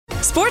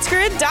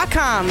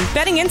SportsGrid.com.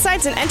 Betting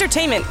insights and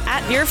entertainment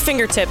at your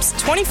fingertips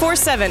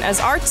 24/7 as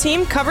our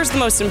team covers the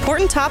most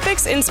important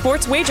topics in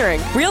sports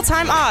wagering.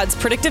 Real-time odds,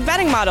 predictive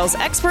betting models,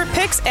 expert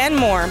picks, and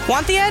more.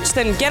 Want the edge?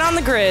 Then get on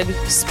the grid.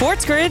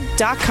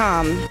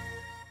 SportsGrid.com.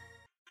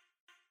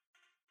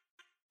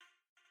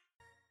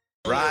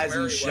 Rise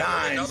and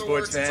shine,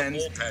 sports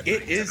fans.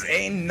 It is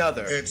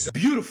another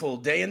beautiful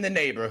day in the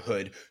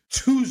neighborhood.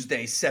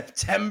 Tuesday,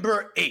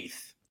 September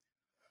 8th.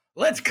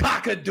 Let's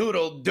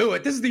cock-a-doodle do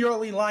it. This is the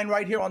early line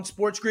right here on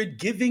Sports Grid,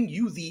 giving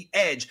you the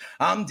edge.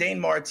 I'm Dane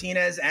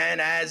Martinez, and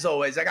as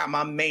always, I got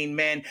my main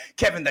man,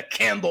 Kevin the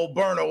Candle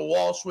Burner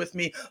Walsh, with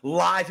me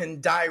live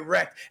and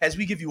direct as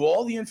we give you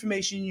all the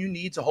information you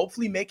need to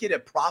hopefully make it a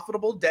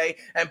profitable day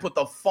and put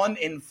the fun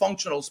in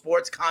functional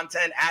sports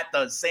content at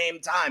the same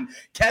time.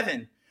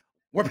 Kevin,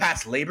 we're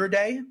past Labor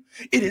Day.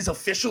 It is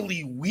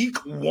officially week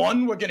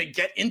 1. We're going to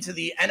get into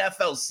the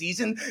NFL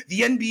season.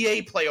 The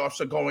NBA playoffs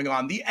are going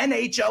on. The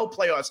NHL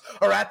playoffs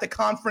are at the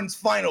conference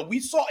final. We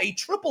saw a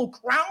triple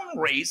crown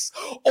race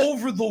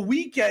over the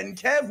weekend.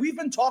 Kev, we've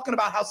been talking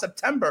about how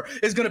September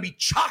is going to be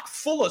chock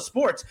full of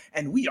sports,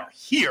 and we are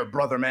here,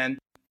 brother man.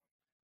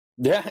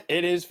 Yeah,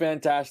 it is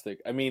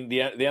fantastic. I mean, the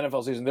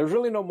NFL season, there's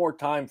really no more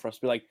time for us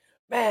to be like,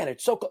 man,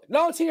 it's so close.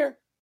 No, it's here.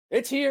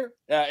 It's here.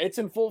 It's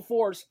in full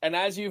force. And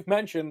as you've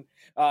mentioned,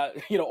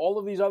 all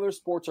of these other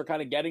sports are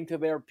kind of getting to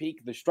their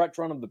peak. The stretch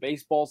run of the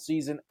baseball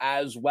season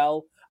as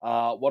well.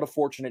 What a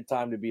fortunate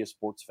time to be a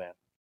sports fan.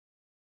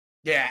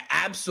 Yeah,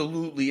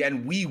 absolutely.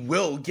 And we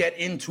will get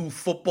into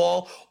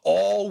football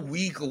all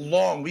week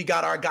long. We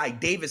got our guy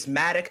Davis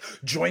Maddock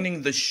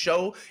joining the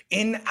show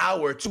in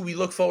hour 2. We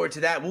look forward to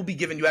that. We'll be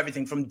giving you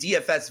everything from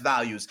DFS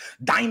values,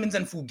 diamonds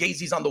and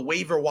fugazis on the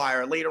waiver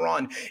wire later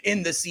on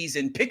in the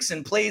season, picks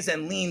and plays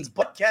and leans.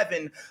 But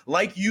Kevin,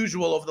 like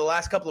usual over the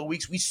last couple of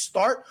weeks, we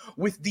start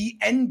with the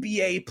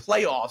NBA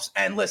playoffs.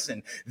 And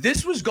listen,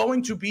 this was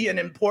going to be an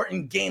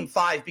important game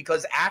 5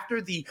 because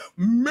after the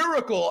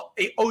miracle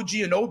OG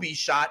Anunoby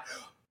shot,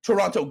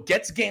 Toronto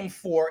gets game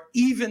 4,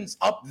 evens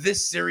up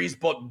this series,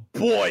 but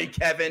boy,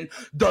 Kevin,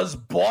 does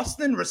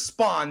Boston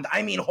respond.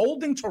 I mean,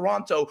 holding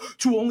Toronto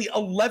to only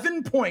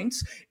 11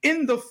 points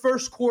in the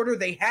first quarter.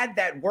 They had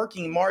that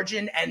working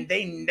margin, and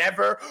they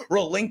never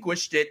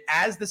relinquished it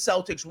as the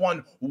Celtics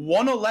won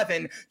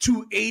 111-89.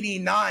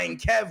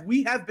 Kev,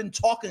 we have been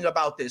talking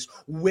about this.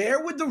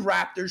 Where would the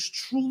Raptors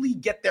truly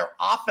get their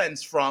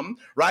offense from,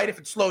 right? If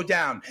it slowed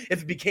down,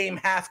 if it became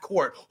half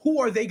court,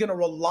 who are they going to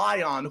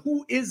rely on?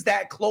 Who is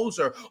that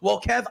closer?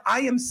 Well, Kev, I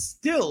am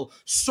still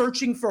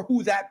searching for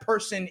who that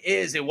person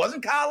is. It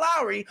wasn't Kyle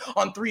Lowry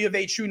on 3 of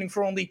 8 shooting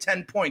for only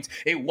 10 points.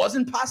 It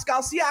wasn't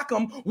Pascal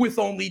Siakam with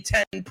only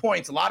 10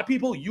 points. A lot of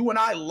people, you and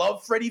I,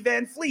 love Freddie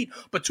VanVleet,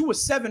 but 2 of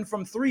 7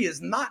 from 3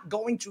 is not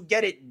going to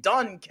get it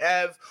done,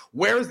 Kev.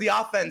 Where is the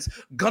offense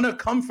going to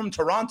come from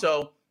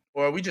Toronto,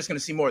 or are we just going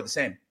to see more of the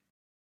same?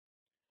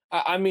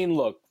 I mean,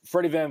 look,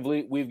 Freddie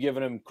VanVleet, we've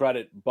given him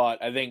credit,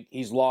 but I think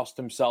he's lost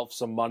himself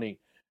some money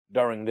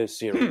during this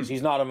series.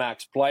 He's not a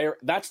max player.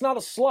 That's not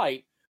a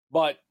slight,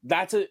 but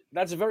that's a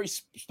very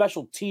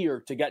special tier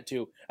to get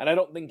to, and I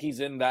don't think he's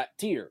in that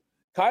tier.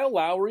 Kyle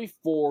Lowry,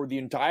 for the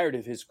entirety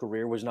of his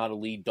career, was not a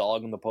lead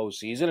dog in the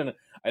postseason, and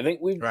I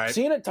think we've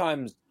seen at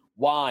times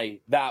why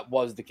that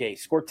was the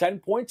case. Scored 10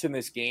 points in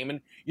this game, and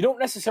you don't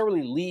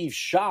necessarily leave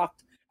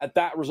shocked at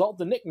that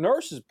result. And Nick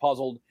Nurse is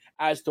puzzled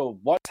as to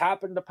what's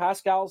happened to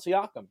Pascal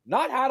Siakam.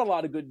 Not had a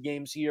lot of good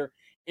games here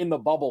in the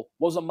bubble.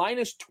 Was a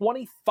minus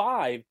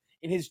 25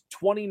 in his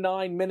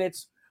 29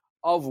 minutes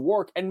of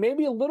work, and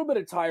maybe a little bit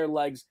of tired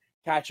legs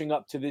catching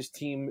up to this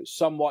team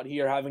somewhat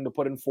here, having to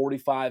put in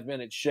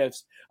 45-minute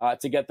shifts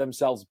to get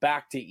themselves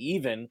back to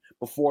even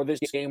before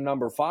this game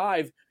number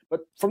 5.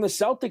 But from the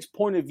Celtics'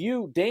 point of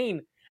view,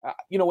 Dane,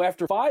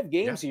 after 5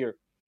 games here,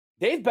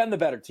 they've been the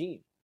better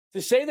team.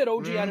 To say that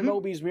OG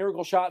Anunoby's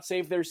miracle shot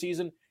saved their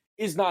season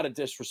is not a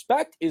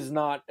disrespect, is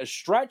not a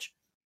stretch.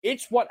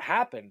 It's what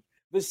happened.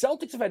 The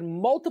Celtics have had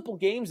multiple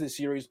games this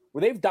series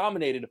where they've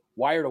dominated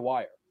wire to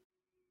wire.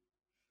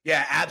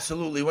 Yeah,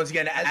 absolutely. Once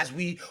again, as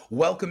we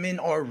welcome in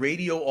our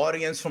radio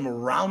audience from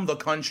around the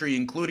country,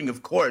 including,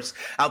 of course,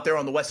 out there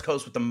on the West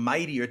Coast with the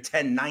mightier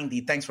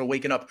 1090. Thanks for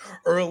waking up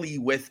early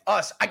with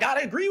us. I got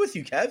to agree with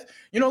you, Kev.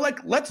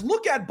 Let's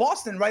look at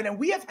Boston, right? And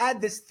we have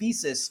had this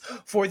thesis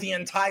for the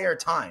entire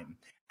time.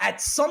 At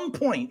some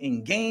point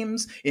in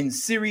games, in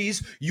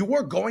series, you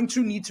are going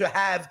to need to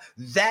have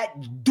that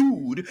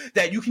dude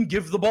that you can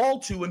give the ball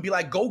to and be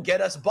like, go get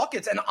us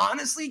buckets. And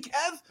honestly,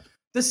 Kev,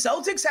 the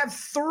Celtics have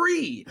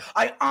 3.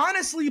 I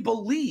honestly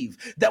believe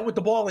that with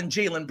the ball in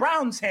Jaylen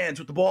Brown's hands,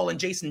 with the ball in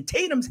Jason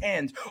Tatum's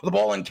hands, with the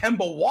ball in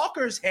Kemba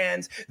Walker's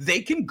hands, they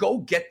can go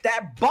get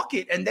that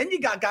bucket. And then you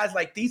got guys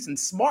like Thies and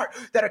Smart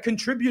that are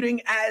contributing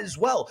as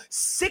well.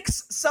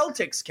 6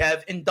 Celtics,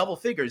 Kev, in double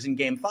figures in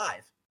game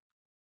 5.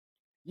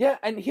 Yeah,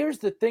 and here's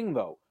the thing,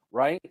 though,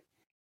 right?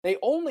 They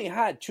only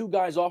had 2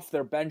 guys off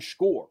their bench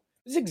score.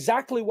 This is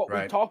exactly what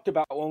we talked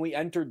about when we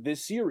entered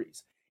this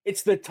series.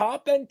 It's the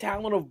top-end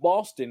talent of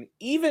Boston,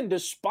 even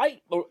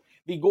despite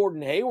the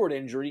Gordon Hayward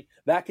injury,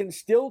 that can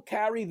still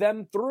carry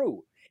them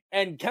through.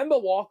 And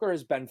Kemba Walker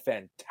has been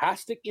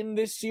fantastic in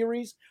this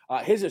series.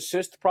 His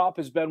assist prop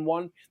has been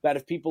one that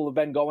if people have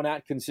been going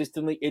at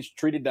consistently, it's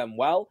treated them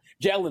well.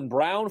 Jaylen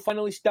Brown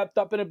finally stepped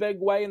up in a big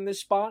way in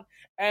this spot.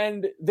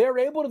 And they're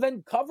able to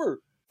then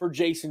cover for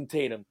Jason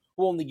Tatum,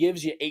 who only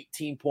gives you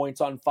 18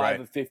 points on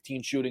 5 of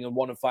 15 shooting and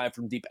 1 of 5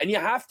 from deep. And you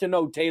have to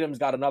know Tatum's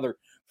got another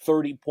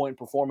 30-point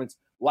performance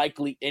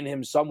likely in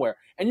him somewhere.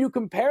 And you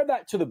compare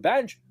that to the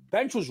bench.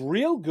 Bench was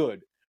real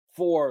good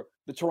for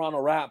the Toronto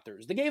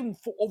Raptors. They gave him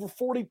over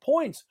 40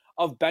 points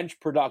of bench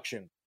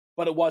production,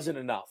 but it wasn't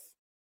enough.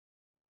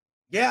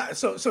 Yeah,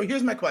 so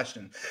here's my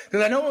question.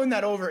 Because I know in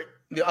that over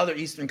the other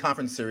Eastern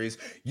Conference series,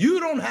 you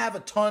don't have a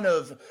ton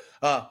of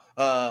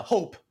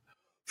hope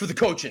for the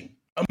coaching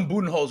of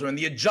Budenholzer and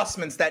the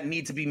adjustments that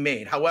need to be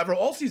made. However,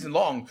 all season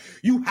long,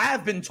 you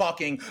have been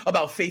talking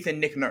about faith in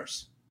Nick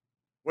Nurse.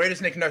 Where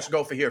does Nick Nurse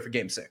go for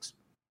Game 6?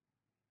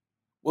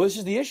 Well, this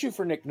is the issue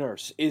for Nick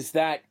Nurse, is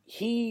that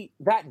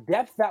that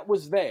depth that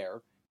was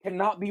there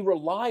cannot be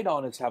relied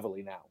on as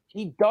heavily now.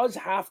 He does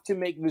have to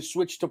make the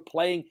switch to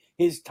playing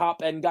his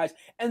top-end guys.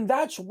 And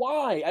that's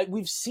why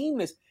we've seen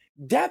this.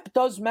 Depth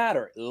does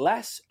matter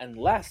less and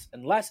less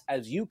and less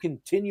as you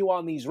continue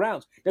on these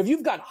rounds. Now, if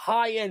you've got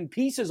high-end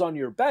pieces on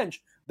your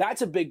bench,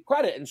 that's a big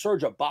credit. And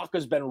Serge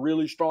Ibaka's been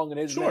really strong in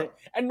his minute.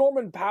 And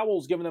Norman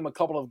Powell's given them a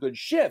couple of good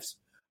shifts.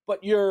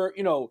 But your,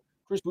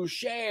 Chris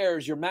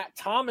Boucher's, your Matt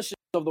Thomas's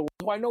of the world,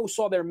 who I know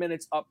saw their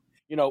minutes up,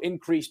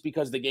 increase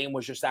because the game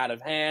was just out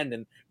of hand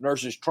and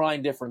Nurse is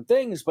trying different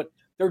things, but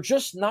they're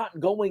just not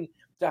going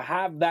to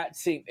have that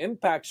same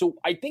impact. So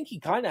I think he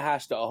kind of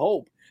has to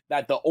hope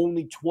that the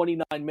only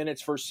 29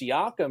 minutes for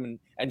Siakam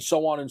and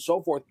so on and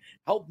so forth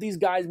help these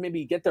guys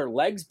maybe get their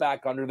legs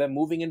back under them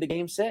moving into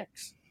Game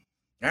 6.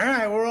 All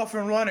right, we're off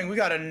and running. We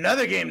got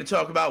another game to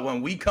talk about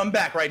when we come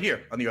back right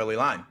here on the Early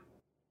Line.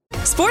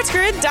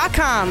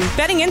 SportsGrid.com.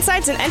 Betting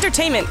insights and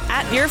entertainment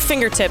at your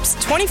fingertips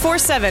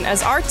 24/7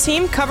 as our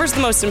team covers the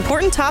most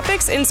important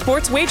topics in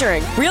sports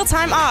wagering.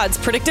 Real-time odds,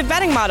 predictive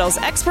betting models,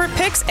 expert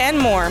picks, and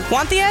more.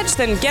 Want the edge?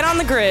 Then get on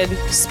the grid.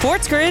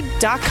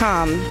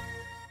 SportsGrid.com.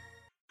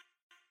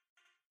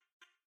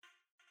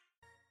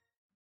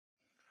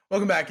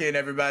 Welcome back in,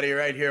 everybody,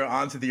 right here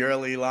onto the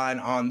Early Line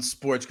on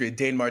Sports Grid.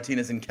 Dane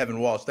Martinez and Kevin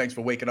Walsh, thanks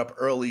for waking up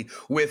early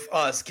with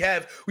us.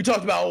 Kev, we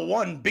talked about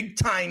one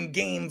big-time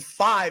Game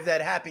 5 that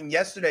happened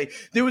yesterday.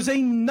 There was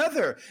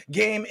another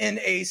game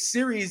in a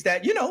series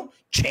that,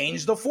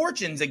 changed the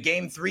fortunes. A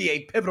Game 3,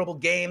 a pivotal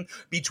game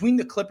between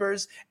the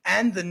Clippers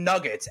and the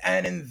Nuggets.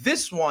 And in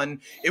this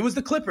one, it was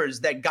the Clippers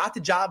that got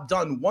the job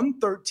done,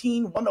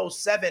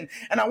 113-107.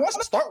 And I want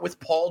to start with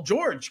Paul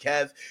George,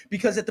 Kev,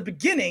 because at the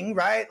beginning,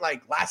 right,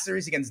 like last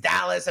series against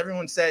Dallas,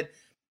 everyone said,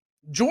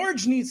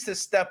 George needs to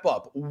step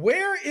up.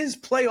 Where is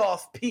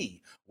playoff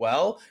P?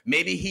 Well,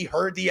 maybe he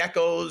heard the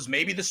echoes.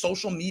 Maybe the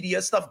social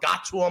media stuff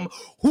got to him.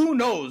 Who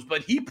knows?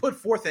 But he put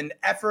forth an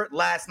effort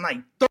last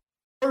night.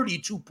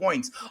 32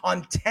 points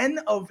on 10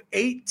 of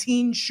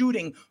 18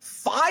 shooting,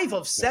 5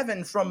 of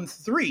 7 from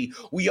 3.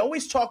 We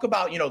always talk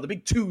about, the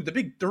big 2, the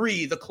big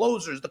 3, the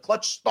closers, the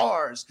clutch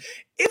stars.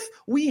 If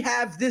we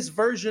have this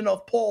version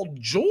of Paul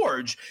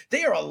George,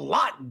 they are a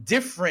lot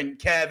different,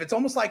 Kev. It's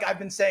almost like I've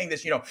been saying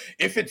this,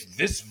 if it's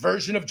this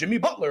version of Jimmy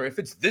Butler, if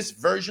it's this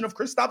version of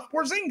Kristaps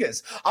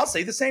Porzingis, I'll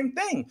say the same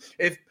thing.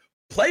 If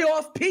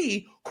playoff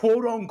P,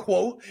 quote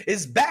unquote,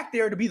 is back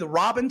there to be the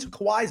Robin to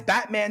Kawhi's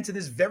Batman to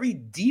this very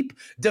deep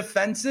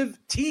defensive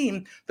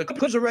team, the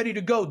Clippers are ready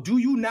to go. Do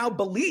you now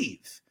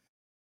believe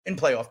in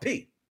playoff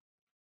P?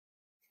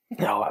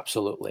 No,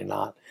 absolutely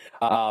not.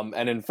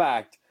 And in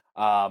fact,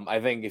 I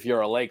think if you're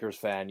a Lakers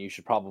fan, you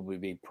should probably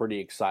be pretty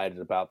excited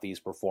about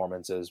these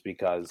performances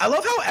because I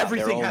love how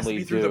everything has to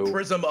be through the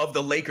prism of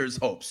the Lakers'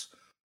 hopes.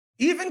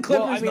 Even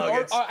Clippers,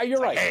 Nuggets. You're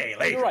right. Hey,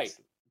 Lakers. You're right.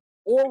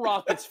 Or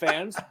Rockets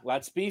fans,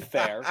 let's be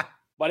fair.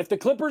 But if the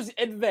Clippers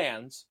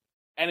advance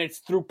and it's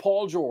through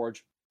Paul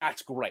George,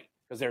 that's great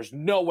because there's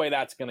no way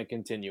that's going to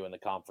continue in the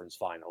conference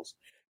finals.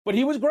 But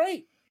he was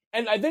great.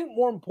 And I think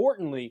more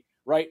importantly,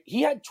 right,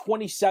 he had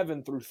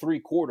 27 through 3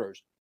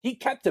 quarters. He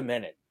kept him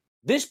in it.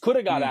 This could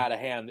have got out of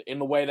hand in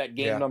the way that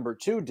game number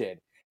 2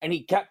 did, and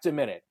he kept him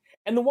in it.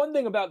 And the one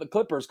thing about the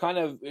Clippers, kind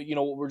of,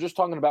 what we're just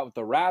talking about with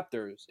the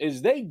Raptors,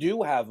 is they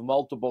do have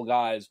multiple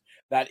guys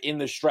that in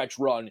the stretch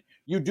run,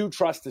 you do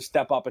trust to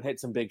step up and hit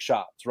some big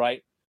shots,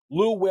 right?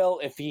 Lou Will,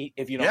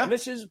 and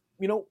this is,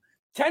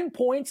 10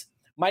 points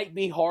might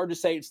be hard to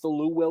say it's the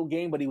Lou Will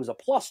game, but he was a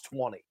plus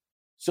 20.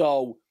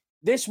 So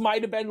this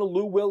might have been the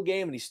Lou Will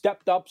game, and he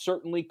stepped up.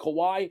 Certainly,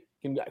 Kawhi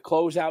can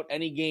close out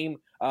any game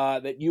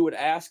that you would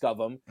ask of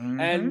him.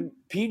 Mm-hmm. And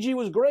PG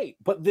was great.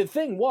 But the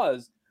thing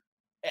was,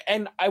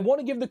 and I want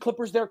to give the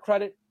Clippers their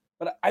credit,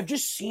 but I've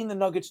just seen the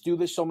Nuggets do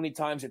this so many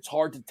times. It's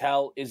hard to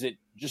tell. Is it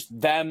just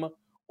them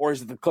or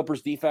is it the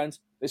Clippers defense?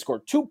 They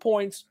scored 2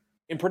 points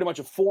in pretty much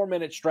a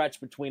 4-minute stretch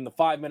between the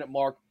 5-minute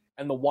mark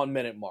and the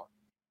 1-minute mark.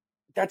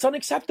 That's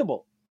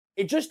unacceptable.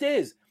 It just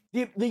is.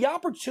 The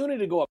opportunity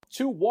to go up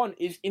 2-1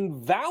 is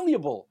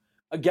invaluable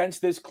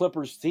against this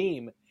Clippers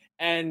team.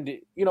 And,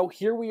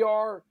 here we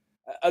are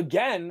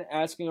again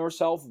asking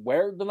ourselves,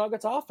 where did the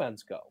Nuggets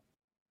offense go?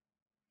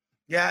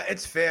 Yeah,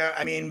 it's fair.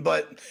 I mean,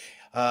 but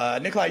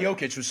Nikola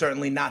Jokic was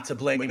certainly not to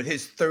blame with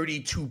his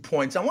 32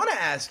 points. I want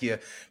to ask you,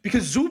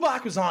 because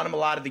Zubac was on him a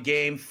lot of the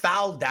game,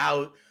 fouled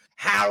out,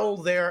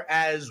 Harrell there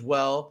as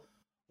well.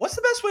 What's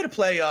the best way to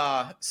play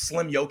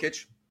Slim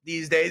Jokic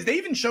these days? They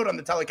even showed on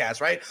the telecast,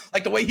 right?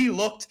 Like the way he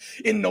looked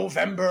in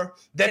November,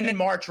 then in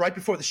March, right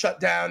before the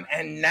shutdown,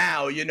 and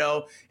now,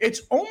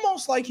 it's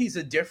almost like he's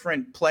a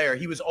different player.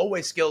 He was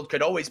always skilled,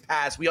 could always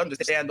pass. We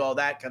understand all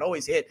that, could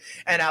always hit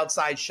an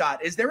outside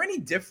shot. Is there any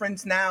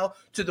difference now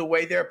to the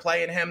way they're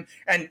playing him?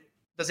 And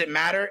does it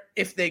matter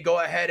if they go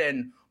ahead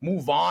and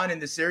move on in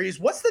the series?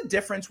 What's the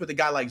difference with a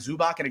guy like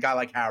Zubac and a guy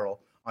like Harrell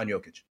on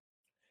Jokic?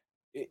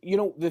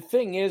 The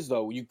thing is,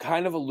 though, you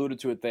kind of alluded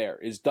to it there,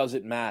 is does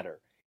it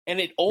matter? And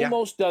it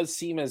almost does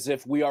seem as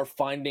if we are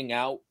finding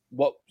out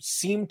what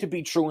seemed to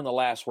be true in the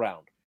last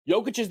round.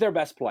 Jokic is their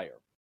best player.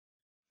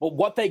 But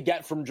what they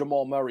get from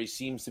Jamal Murray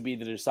seems to be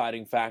the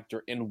deciding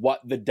factor in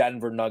what the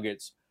Denver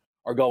Nuggets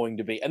are going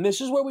to be. And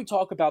this is where we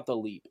talk about the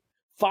leap.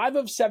 5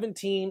 of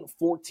 17,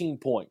 14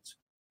 points.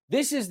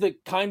 This is the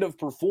kind of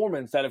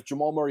performance that if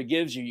Jamal Murray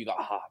gives you, you go,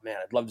 man,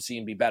 I'd love to see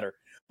him be better.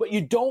 But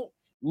you don't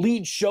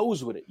lead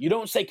shows with it. You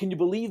don't say, can you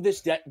believe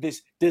this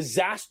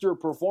disaster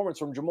performance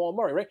from Jamal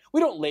Murray, right? We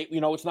don't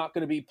it's not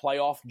going to be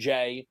playoff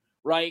Jay,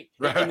 right?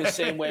 In the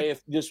same way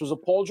if this was a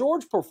Paul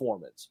George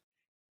performance.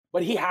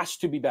 But he has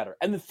to be better.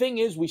 And the thing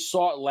is, we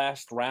saw it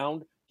last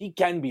round, he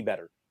can be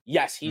better.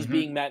 Yes, he's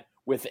being met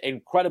with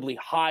incredibly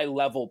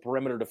high-level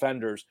perimeter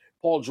defenders.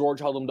 Paul George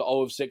held him to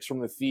 0 of 6 from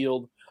the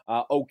field.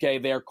 Okay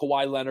there.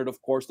 Kawhi Leonard,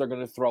 of course, they're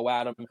going to throw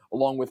at him,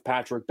 along with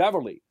Patrick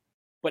Beverley.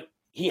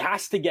 He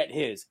has to get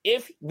his.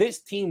 If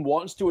this team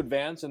wants to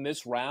advance in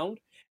this round,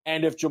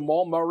 and if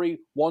Jamal Murray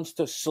wants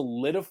to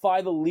solidify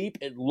the leap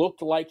it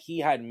looked like he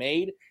had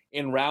made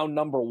in round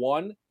number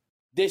 1,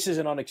 this is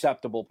an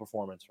unacceptable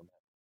performance from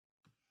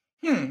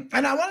him.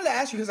 And I wanted to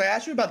ask you, because I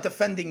asked you about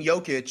defending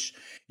Jokic.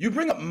 You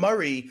bring up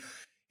Murray.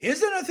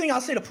 Here's another thing I'll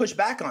say to push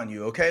back on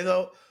you, okay,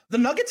 though? The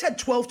Nuggets had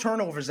 12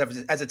 turnovers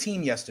as a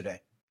team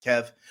yesterday,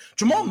 Kev.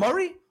 Jamal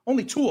Murray,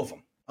 only 2 of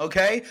them.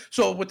 Okay,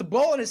 so with the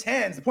ball in his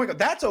hands, the point guard,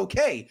 that's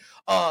okay.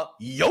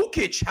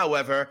 Jokic,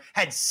 however,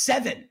 had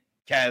 7,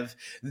 Kev.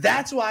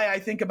 That's why I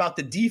think about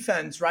the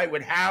defense, right,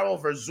 with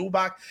Harrell versus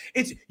Zubac.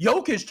 It's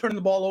Jokic turning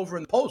the ball over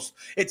in the post.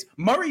 It's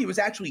Murray was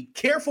actually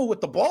careful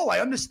with the ball. I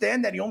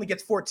understand that he only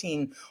gets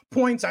 14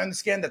 points. I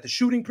understand that the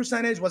shooting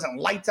percentage wasn't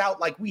lights out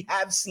like we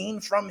have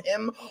seen from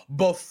him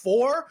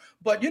before.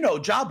 But,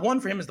 job one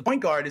for him as the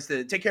point guard is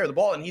to take care of the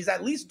ball, and he's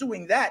at least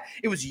doing that.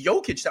 It was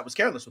Jokic that was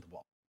careless with the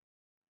ball.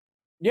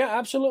 Yeah,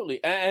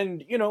 absolutely.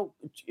 And,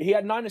 he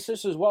had 9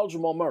 assists as well,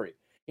 Jamal Murray.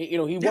 He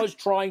was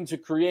trying to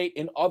create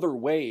in other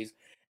ways.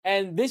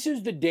 And this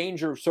is the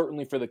danger,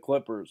 certainly for the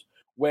Clippers,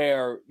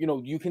 where,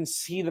 you can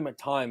see them at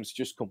times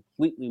just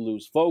completely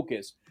lose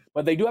focus.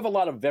 But they do have a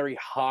lot of very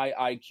high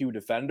IQ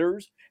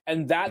defenders.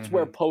 And that's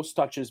where post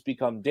touches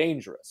become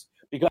dangerous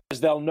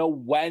because they'll know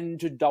when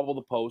to double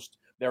the post.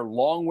 They're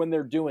long when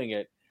they're doing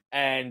it.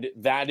 And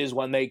that is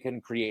when they can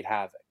create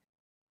havoc.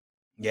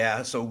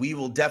 Yeah, so we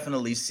will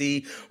definitely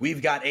see.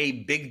 We've got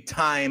a big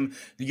time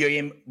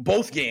game.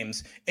 Both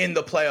games in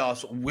the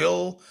playoffs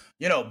will,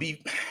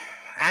 be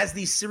as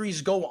these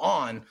series go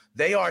on,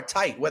 they are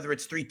tight. Whether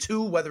it's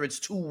 3-2, whether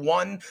it's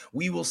 2-1,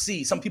 we will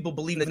see. Some people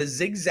believe in the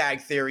zigzag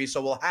theory,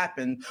 so will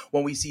happen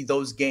when we see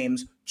those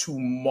games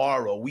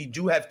tomorrow. We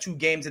do have 2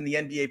 games in the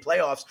NBA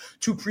playoffs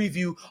to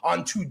preview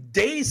on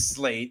today's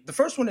slate. The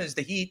first one is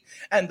the Heat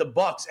and the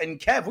Bucks. And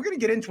Kev, we're going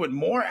to get into it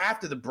more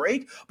after the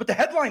break, but the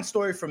headline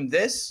story from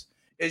this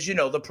is,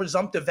 the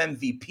presumptive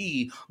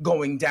MVP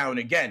going down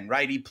again,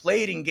 right? He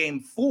played in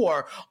game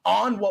 4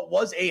 on what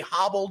was a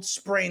hobbled,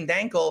 sprained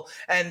ankle.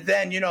 And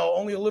then,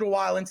 only a little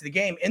while into the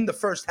game in the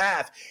first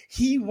half,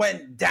 he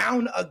went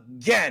down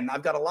again.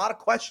 I've got a lot of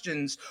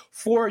questions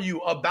for you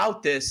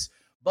about this,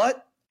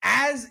 but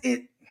as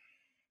it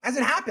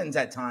happens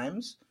at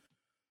times,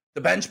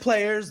 the bench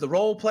players, the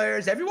role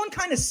players, everyone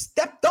kind of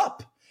stepped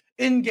up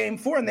in game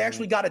 4 and they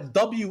actually got a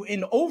W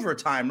in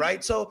overtime,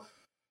 right? So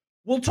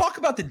we'll talk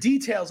about the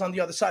details on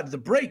the other side of the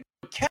break.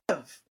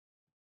 Kev,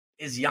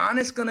 is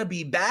Giannis going to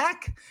be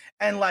back?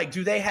 And,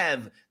 do they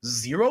have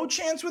 0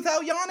 chance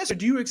without Giannis? Or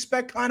do you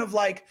expect kind of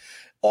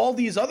all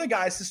these other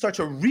guys to start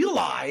to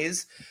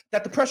realize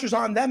that the pressure's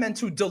on them and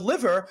to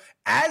deliver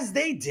as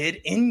they did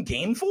in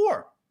game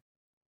 4?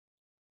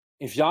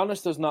 If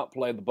Giannis does not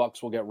play, the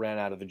Bucks will get ran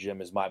out of the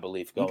gym, is my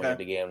belief, going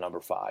into game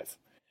number 5.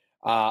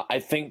 I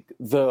think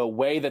the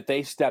way that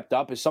they stepped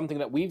up is something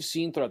that we've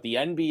seen throughout the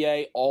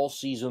NBA all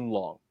season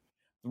long.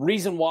 The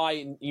reason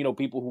why,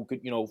 people who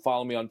could,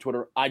 follow me on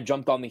Twitter, I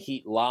jumped on the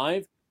Heat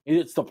live,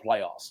 it's the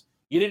playoffs.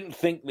 You didn't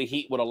think the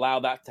Heat would allow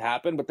that to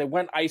happen, but they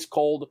went ice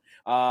cold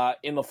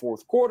in the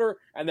fourth quarter,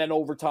 and then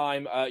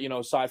overtime,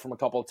 aside from a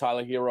couple of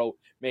Tyler Hero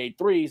made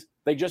threes,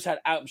 they just had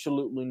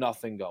absolutely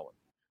nothing going.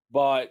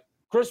 But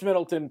Chris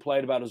Middleton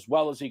played about as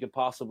well as he could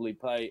possibly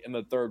play in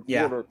the third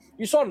quarter.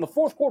 You saw it in the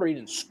fourth quarter, he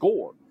didn't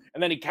score,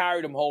 and then he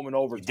carried him home in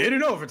overtime. He did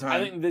in overtime. I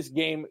think this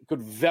game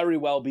could very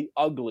well be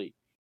ugly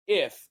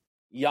if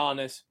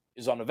Giannis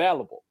is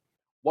unavailable.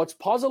 What's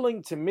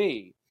puzzling to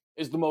me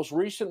is the most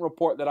recent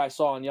report that I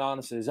saw on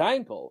Giannis's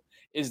ankle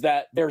is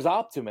that there's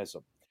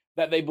optimism,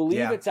 that they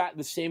believe it's at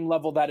the same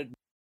level that it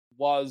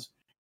was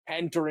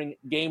entering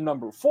game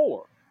number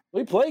 4.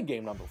 We played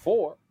game number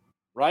 4,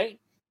 right?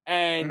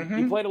 And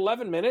he played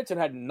 11 minutes and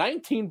had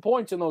 19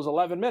 points in those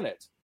 11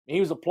 minutes. And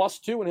he was a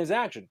 +2 in his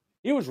action.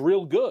 He was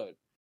real good.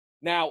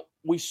 Now,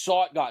 we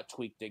saw it got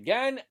tweaked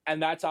again,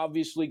 and that's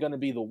obviously going to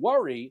be the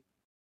worry.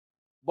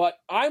 But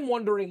I'm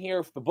wondering here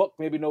if the book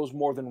maybe knows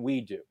more than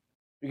we do,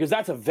 because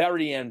that's a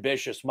very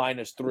ambitious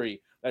 -3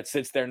 that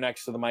sits there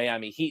next to the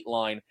Miami Heat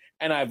line.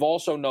 And I've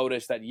also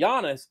noticed that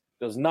Giannis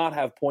does not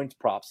have points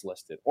props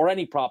listed, or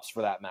any props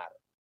for that matter.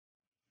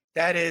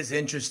 That is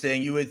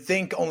interesting. You would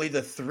think only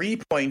the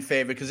 3-point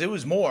favorite, because it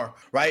was more,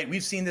 right?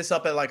 We've seen this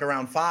up at like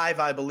around 5,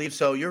 I believe.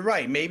 So you're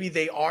right. Maybe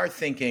they are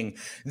thinking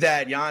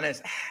that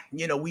Giannis,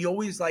 we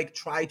always like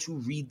try to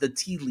read the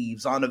tea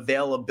leaves on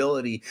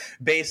availability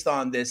based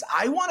on this.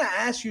 I want to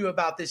ask you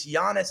about this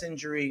Giannis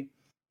injury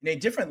in a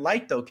different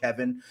light, though,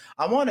 Kevin.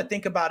 I want to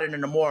think about it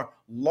in a more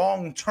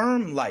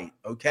long-term light,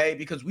 okay?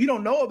 Because we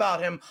don't know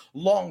about him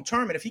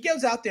long-term. And if he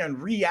goes out there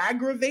and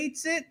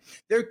re-aggravates it,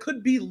 there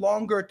could be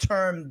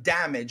longer-term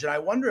damage. And I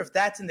wonder if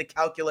that's in the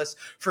calculus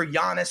for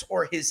Giannis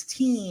or his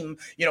team,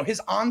 his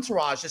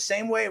entourage, the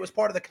same way it was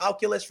part of the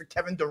calculus for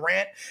Kevin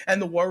Durant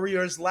and the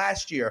Warriors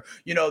last year.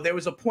 There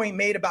was a point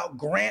made about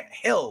Grant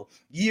Hill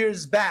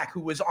years back,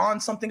 who was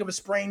on something of a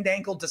sprained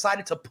ankle,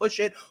 decided to push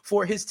it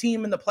for his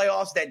team in the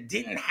playoffs that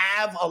didn't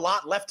have a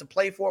lot left to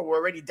play for. We're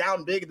already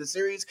down big in the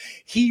series.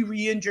 He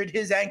re-injured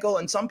his ankle,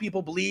 and some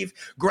people believe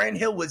Grant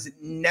Hill was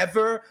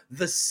never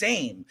the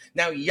same.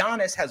 Now,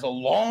 Giannis has a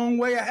long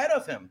way ahead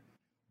of him,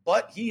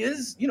 but he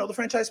is, the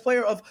franchise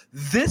player of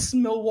this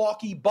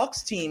Milwaukee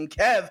Bucks team.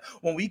 Kev,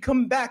 when we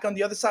come back on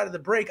the other side of the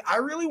break, I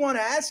really want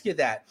to ask you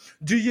that.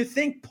 Do you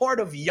think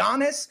part of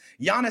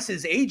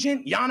Giannis's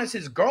agent,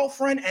 Giannis's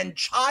girlfriend, and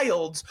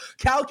child's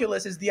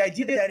calculus is the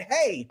idea that,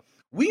 hey,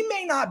 we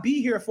may not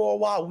be here for a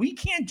while. We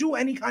can't do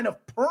any kind of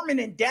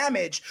permanent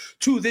damage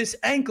to this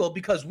ankle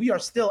because we are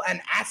still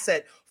an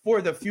asset for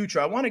the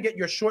future? I want to get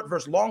your short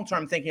versus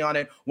long-term thinking on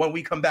it when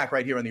we come back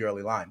right here on the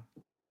early line.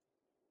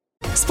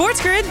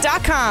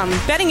 SportsGrid.com.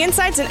 Betting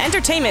insights and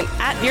entertainment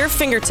at your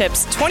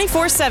fingertips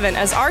 24/7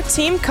 as our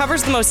team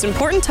covers the most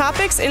important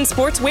topics in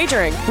sports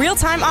wagering.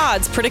 Real-time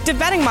odds, predictive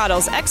betting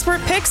models, expert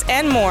picks,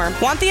 and more.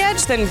 Want the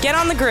edge? Then get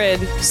on the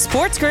grid.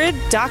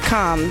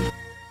 SportsGrid.com.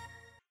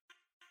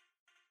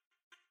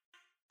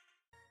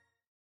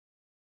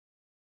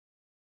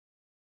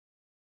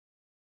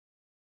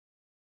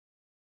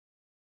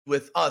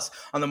 With us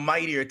on the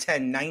mightier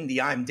 1090.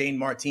 I'm Dane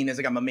Martinez.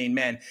 I got my main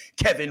man,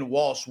 Kevin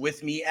Walsh,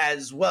 with me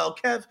as well.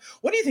 Kev,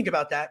 what do you think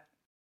about that?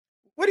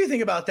 What do you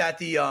think about that?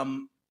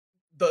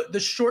 The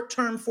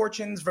short-term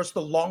fortunes versus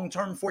the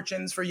long-term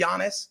fortunes for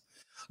Giannis?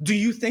 Do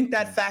you think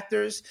that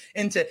factors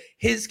into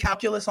his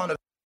calculus on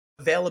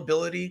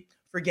availability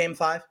for Game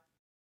 5?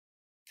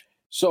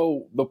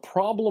 So the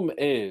problem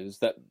is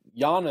that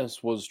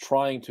Giannis was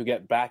trying to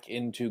get back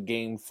into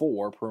Game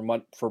 4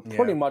 for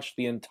pretty much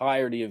the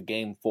entirety of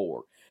Game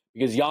 4.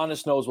 Because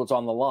Giannis knows what's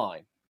on the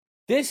line.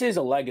 This is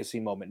a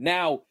legacy moment.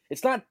 Now,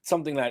 it's not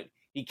something that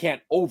he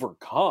can't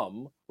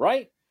overcome,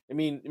 right? I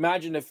mean,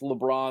 imagine if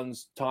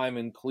LeBron's time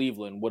in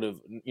Cleveland would have,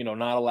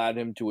 not allowed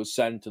him to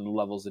ascend to the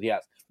levels that he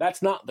has.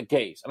 That's not the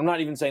case. I'm not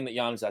even saying that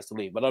Giannis has to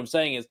leave. But what I'm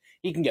saying is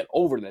he can get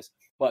over this.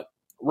 But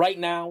right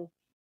now,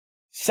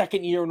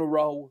 second year in a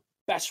row,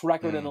 best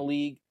record in the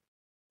league,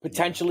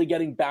 potentially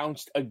getting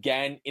bounced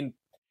again in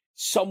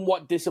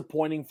somewhat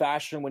disappointing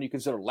fashion when you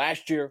consider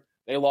last year,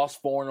 they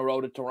lost 4 in a row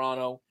to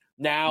Toronto.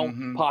 Now,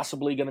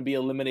 possibly going to be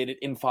eliminated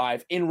in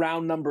 5 in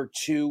round number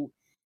 2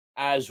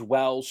 as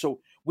well.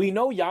 So we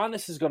know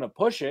Giannis is going to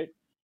push it.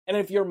 And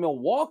if you're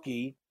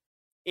Milwaukee,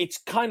 it's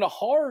kind of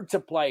hard to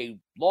play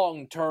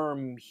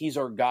long-term, he's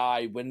our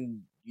guy,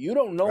 when you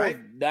don't know if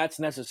that's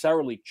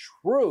necessarily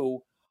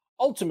true.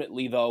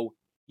 Ultimately, though,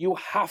 you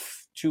have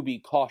to be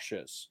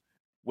cautious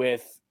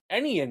with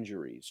any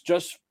injuries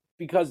just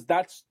because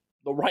that's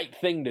the right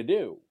thing to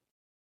do.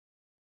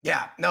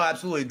 Yeah, no,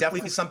 absolutely.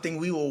 Definitely something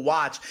we will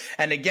watch.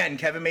 And again,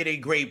 Kevin made a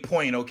great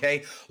point,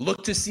 okay?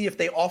 Look to see if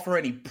they offer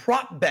any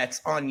prop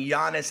bets on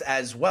Giannis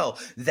as well.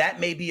 That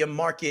may be a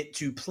market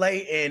to play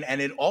in,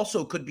 and it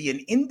also could be an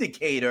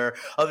indicator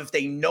of if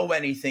they know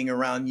anything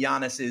around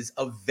Giannis's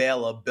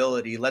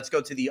availability. Let's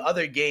go to the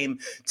other game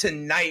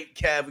tonight,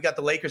 Kev. We got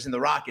the Lakers and the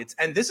Rockets,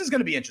 and this is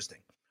going to be interesting,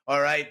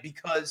 all right?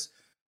 Because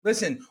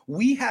listen,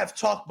 we have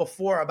talked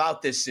before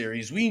about this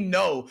series. We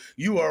know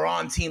you are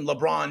on Team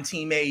LeBron,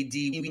 Team AD.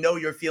 We know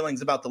your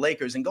feelings about the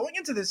Lakers. And going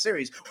into this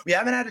series, we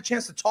haven't had a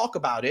chance to talk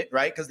about it,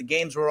 right? Because the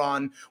games were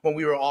on when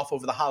we were off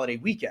over the holiday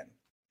weekend.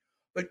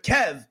 But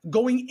Kev,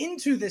 going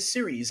into this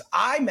series,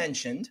 I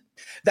mentioned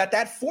that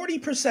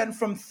 40%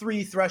 from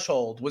 3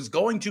 threshold was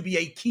going to be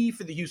a key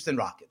for the Houston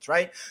Rockets,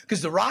 right?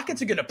 Because the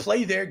Rockets are going to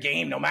play their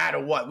game no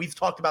matter what. We've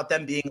talked about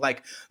them being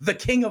like the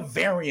king of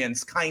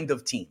variance kind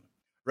of team.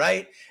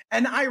 Right.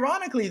 And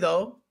ironically,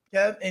 though,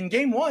 Kev, in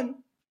Game 1,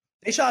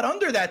 They shot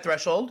under that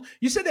threshold.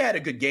 You said they had a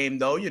good game,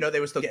 though. They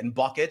were still getting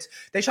buckets.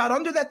 They shot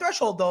under that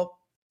threshold, though.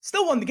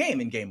 Still won the game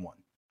in game 1.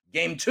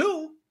 Game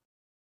 2,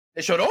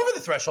 they shot over the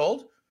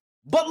threshold,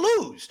 but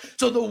lose.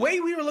 So the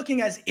way we were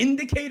looking as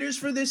indicators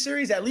for this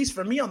series, at least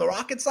for me on the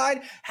Rockets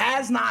side,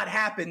 has not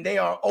happened. They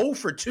are 0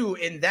 for 2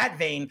 in that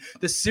vein.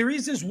 The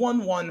series is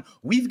 1-1.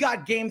 We've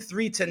got game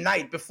 3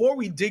 tonight. Before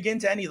we dig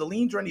into any of the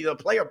leans or any of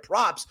the player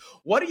props,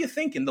 what are you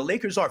thinking? The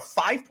Lakers are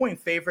 5-point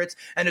favorites,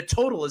 and the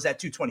total is at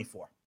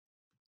 224.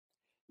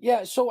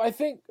 Yeah, so I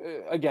think,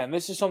 again,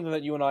 this is something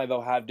that you and I,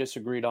 though, have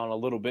disagreed on a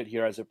little bit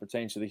here as it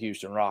pertains to the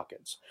Houston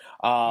Rockets.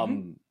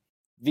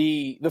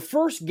 The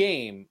first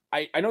game,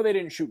 I know they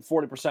didn't shoot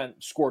 40%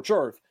 scorched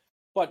earth,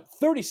 but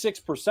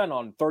 36%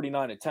 on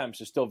 39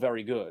 attempts is still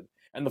very good.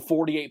 And the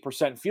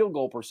 48% field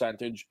goal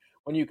percentage,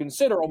 when you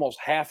consider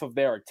almost half of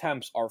their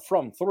attempts are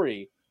from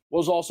 3,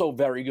 was also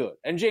very good.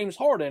 And James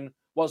Harden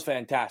was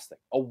fantastic.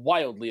 A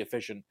wildly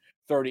efficient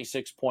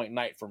 36-point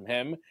night from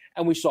him.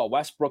 And we saw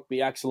Westbrook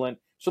be excellent.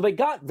 So they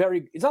got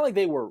it's not like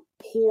they were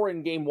poor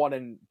in game 1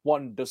 and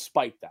won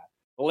despite that.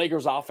 The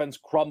Lakers offense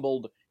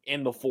crumbled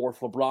in the 4th.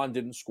 LeBron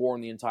didn't score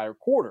in the entire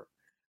quarter.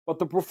 But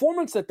the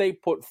performance that they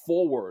put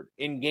forward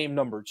in game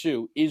number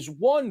 2 is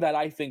one that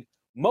I think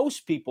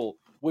most people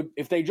would,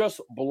 if they just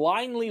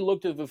blindly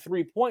looked at the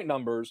 3-point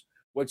numbers,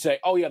 would say,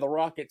 oh yeah, the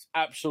Rockets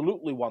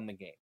absolutely won the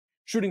game.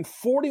 Shooting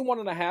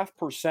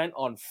 41.5%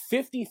 on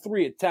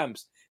 53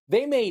 attempts,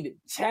 they made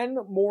 10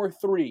 more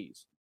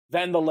threes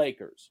than the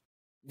Lakers.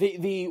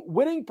 The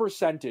winning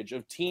percentage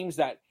of teams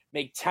that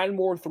make 10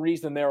 more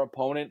threes than their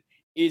opponent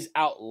is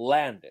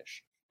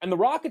outlandish. And the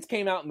Rockets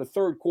came out in the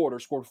 3rd quarter,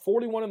 scored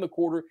 41 in the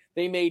quarter.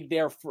 They made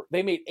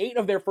 8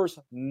 of their first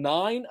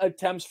 9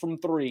 attempts from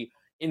 3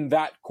 in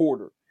that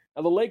quarter.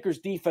 Now, the Lakers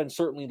defense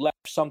certainly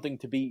left something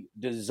to be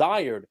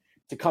desired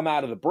to come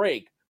out of the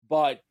break,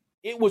 but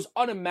it was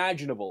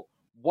unimaginable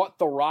what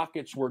the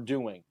Rockets were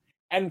doing.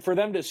 And for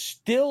them to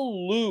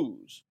still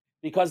lose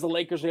because the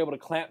Lakers were able to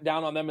clamp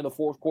down on them in the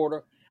 4th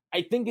quarter,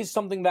 I think is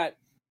something that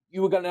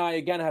you and I,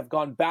 again, have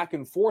gone back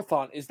and forth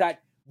on, is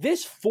that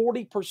this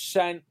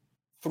 40%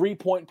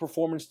 3-point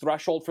performance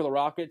threshold for the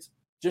Rockets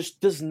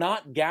just does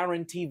not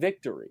guarantee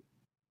victory.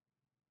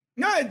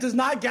 No, it does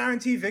not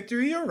guarantee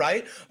victory, you're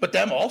right. But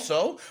them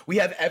also, we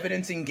have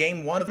evidence in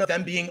game 1 of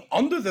them being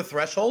under the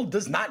threshold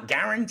does not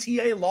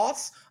guarantee a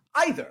loss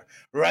either,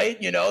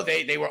 right?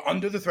 They were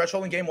under the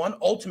threshold in game 1,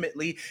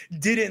 ultimately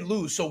didn't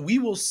lose. So we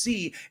will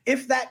see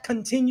if that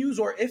continues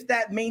or if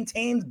that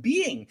maintains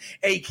being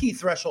a key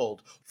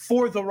threshold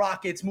for the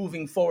Rockets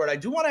moving forward. I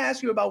do want to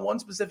ask you about one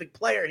specific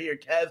player here,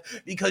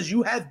 Kev, because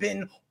you have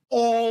been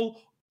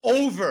all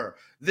over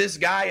this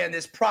guy and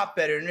this prop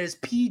better, and his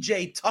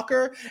PJ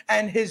Tucker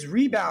and his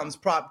rebounds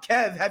prop.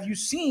 Kev, have you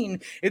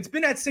seen? It's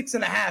been at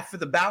 6.5 for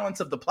the balance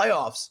of the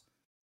playoffs.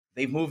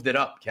 They've moved it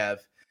up, Kev.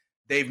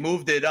 They've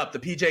moved it up. The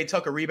PJ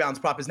Tucker rebounds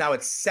prop is now at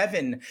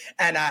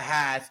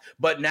 7.5,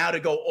 but now to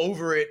go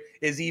over it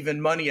is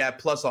even money at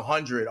plus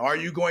 100. Are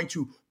you going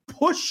to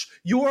push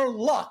your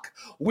luck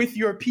with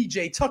your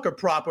PJ Tucker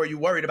prop, or are you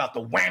worried about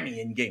the whammy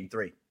in game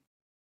 3?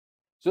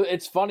 So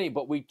it's funny,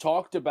 but we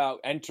talked about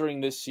entering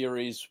this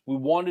series. We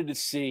wanted to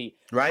see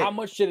how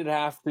much did it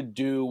have to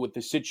do with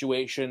the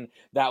situation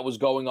that was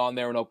going on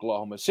there in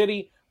Oklahoma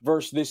City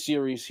versus this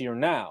series here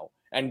now.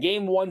 And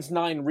game 1's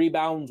 9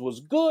 rebounds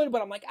was good,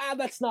 but I'm like,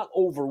 that's not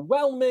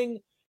overwhelming.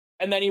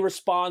 And then he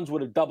responds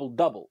with a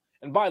double-double.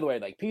 And by the way,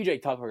 like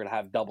PJ Tucker going to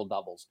have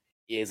double-doubles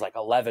is like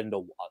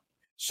 11-1.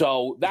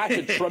 So that's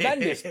a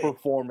tremendous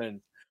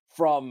performance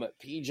from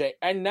PJ.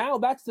 And now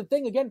that's the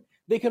thing. Again,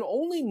 they can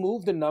only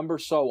move the number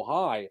so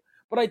high.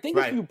 But I think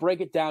if you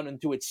break it down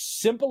into its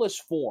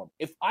simplest form,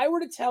 if I were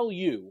to tell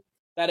you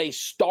that a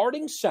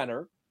starting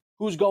center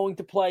who's going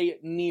to play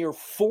near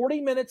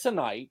 40 minutes a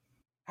night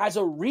has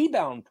a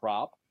rebound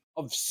prop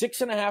of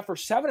 6.5 or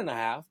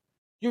 7.5,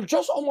 you're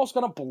just almost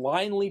going to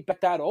blindly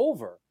bet that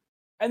over.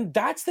 And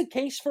that's the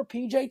case for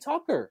PJ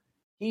Tucker.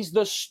 He's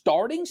the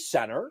starting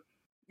center,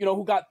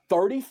 who got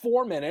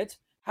 34 minutes,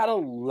 had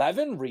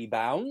 11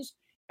 rebounds,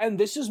 and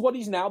this is what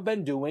he's now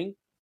been doing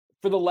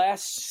for the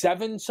last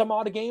 7 some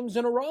odd games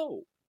in a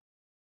row.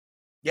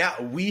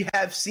 Yeah, we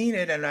have seen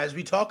it, and as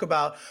we talk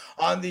about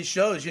on these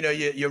shows,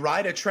 you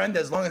ride a trend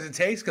as long as it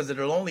takes because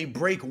it'll only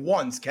break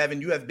once. Kevin,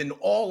 you have been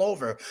all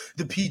over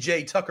the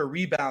PJ Tucker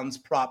rebounds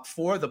prop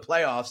for the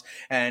playoffs,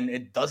 and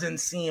it doesn't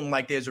seem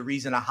like there's a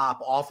reason to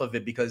hop off of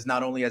it because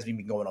not only has he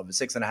been going over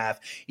 6.5,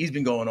 he's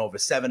been going over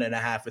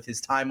 7.5 with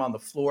his time on the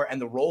floor and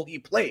the role he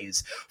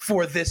plays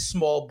for this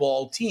small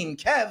ball team.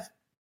 Kev,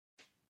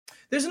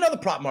 there's another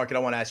prop market I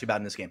want to ask you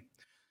about in this game.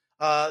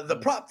 The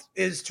prop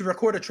is to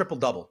record a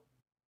triple-double.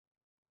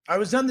 I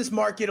was on this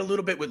market a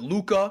little bit with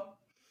Luka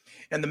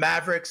and the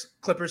Mavericks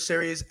Clippers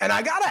series, and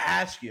I got to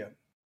ask you,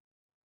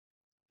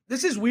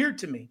 this is weird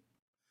to me.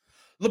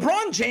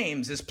 LeBron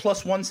James is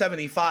plus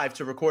 175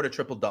 to record a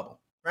triple-double,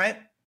 right?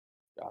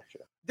 Gotcha.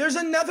 There's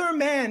another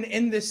man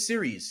in this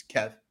series,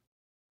 Kev,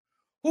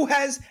 who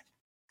has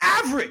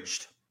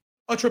averaged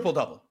a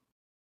triple-double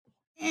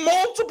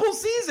multiple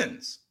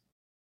seasons,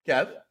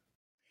 Kev.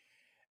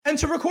 and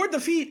to record the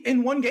feat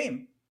in one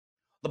game.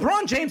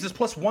 LeBron James is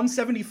plus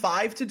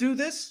 175 to do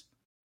this.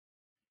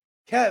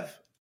 Kev,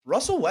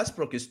 Russell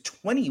Westbrook is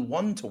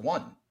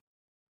 21-1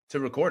 to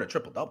record a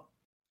triple-double.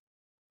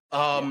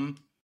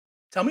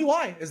 Tell me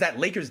why. Is that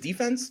Lakers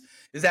defense?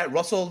 Is that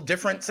Russell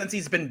different since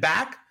he's been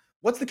back?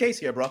 What's the case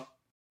here, bro?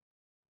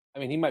 I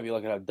mean, he might be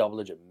looking at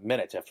double-digit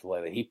minutes after the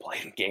way that he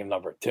played in game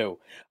number 2.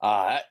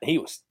 He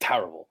was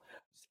terrible.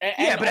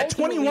 But at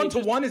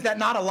 21-1, is that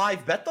not a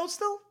live bet, though,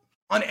 still?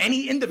 On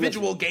any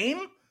individual game?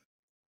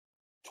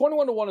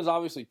 21-1 is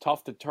obviously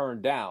tough to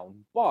turn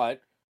down,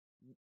 but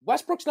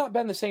Westbrook's not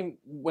been the same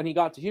when he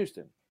got to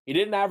Houston. He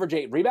didn't average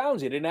 8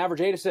 rebounds. He didn't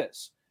average 8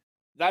 assists.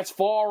 That's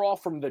far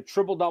off from the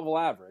triple-double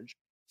average.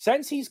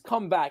 Since he's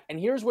come back, and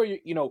here's where,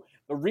 the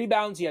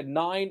rebounds, he had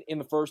 9 in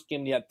the first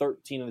game, he had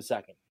 13 in the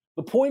second.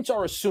 The points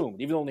are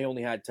assumed, even though they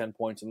only had 10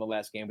 points in the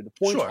last game, but the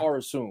points are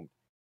assumed.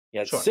 He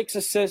had 6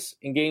 assists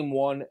in game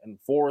 1 and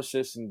 4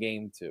 assists in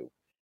game 2.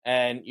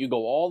 And you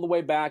go all the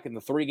way back in the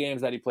 3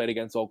 games that he played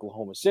against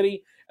Oklahoma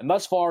City, and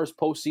thus far his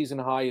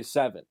postseason high is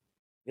 7.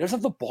 He doesn't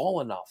have the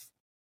ball enough.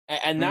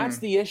 And that's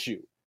the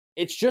issue.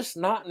 It's just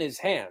not in his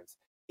hands.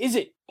 Is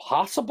it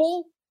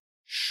possible?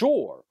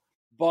 Sure.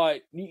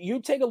 But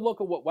you take a look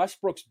at what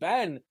Westbrook's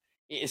been,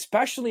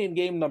 especially in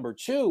game number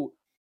 2.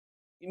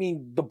 I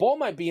mean, the ball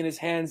might be in his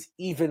hands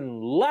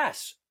even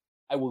less.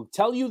 I will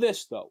tell you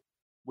this, though.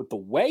 With the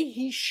way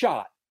he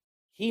shot,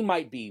 he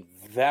might be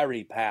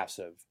very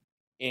passive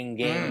in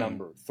game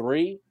number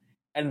 3,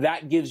 and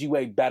that gives you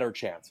a better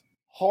chance.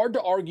 Hard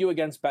to argue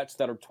against bets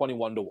that are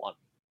 21-1,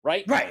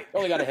 right? Right. You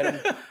only got to hit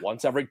him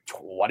once every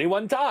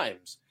 21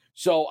 times.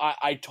 So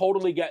I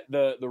totally get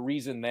the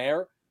reason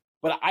there,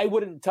 but I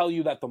wouldn't tell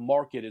you that the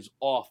market is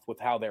off with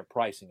how they're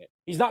pricing it.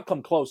 He's not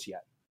come close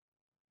yet.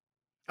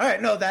 All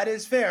right, no, that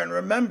is fair. And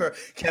remember,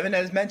 Kevin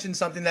has mentioned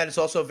something that is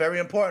also very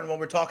important when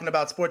we're talking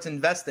about sports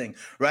investing,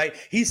 right?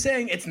 He's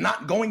saying it's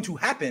not going to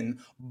happen,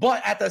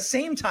 but at the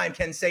same time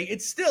can say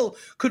it still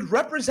could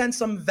represent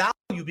some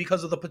value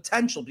because of the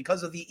potential,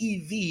 because of the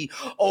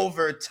EV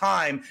over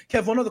time.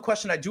 Kev, one other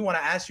question I do want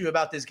to ask you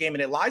about this game,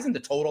 and it lies in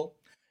the total.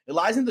 It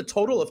lies in the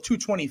total of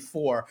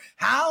 224.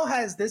 How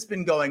has this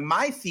been going?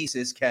 My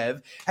thesis,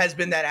 Kev, has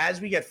been that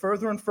as we get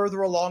further and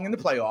further along in the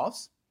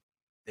playoffs,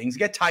 things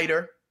get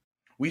tighter.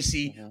 We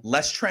see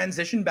less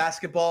transition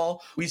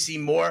basketball. We see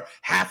more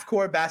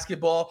half-court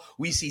basketball.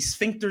 We see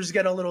sphincters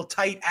get a little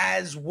tight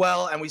as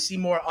well, and we see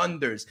more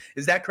unders.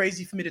 Is that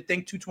crazy for me to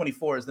think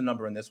 224 is the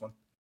number in this one?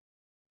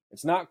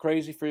 It's not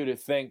crazy for you to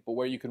think, but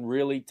where you can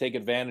really take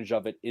advantage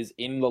of it is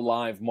in the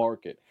live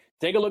market.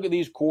 Take a look at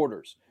these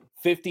quarters,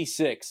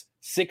 56,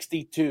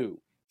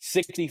 62,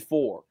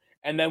 64.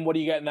 And then what do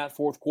you get in that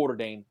fourth quarter,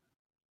 Dane?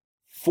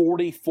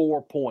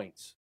 44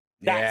 points.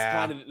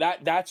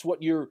 That's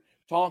what you're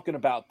talking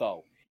about,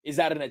 though. Is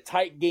that in a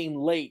tight game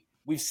late,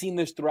 we've seen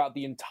this throughout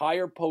the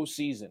entire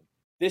postseason.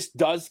 This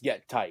does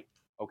get tight,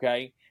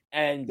 okay?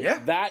 And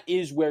that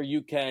is where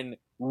you can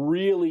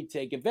really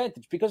take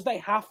advantage because they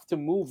have to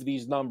move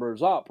these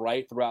numbers up,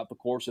 right, throughout the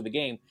course of the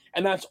game.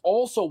 And that's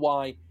also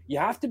why you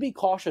have to be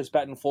cautious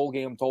betting full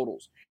game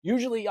totals.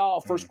 Usually,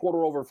 first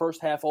quarter over,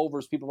 first half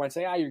overs, people might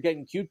say, you're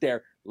getting cute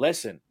there.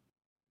 Listen,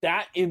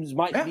 that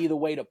might be the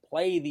way to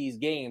play these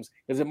games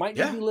because it might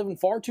be living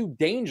far too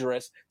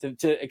dangerous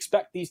to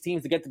expect these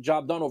teams to get the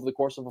job done over the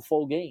course of a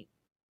full game.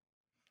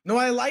 No,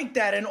 I like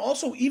that. And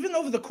also, even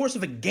over the course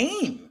of a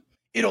game,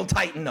 it'll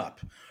tighten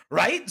up,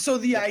 right? So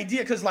the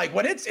idea, because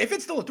if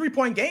it's still a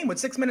 3-point game with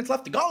 6 minutes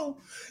left to go,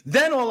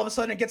 then all of a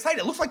sudden it gets tight.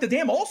 It looks like the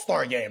damn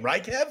All-Star game,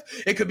 right, Kev?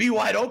 It could be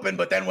wide open,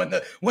 but then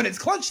when it's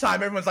clutch time,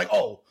 everyone's like,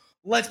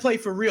 let's play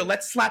for real.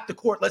 Let's slap the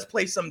court. Let's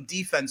play some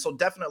defense. So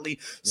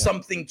definitely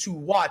something to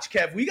watch.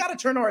 Kev, we got to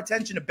turn our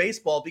attention to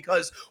baseball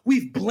because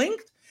we've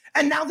blinked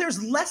and now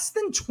there's less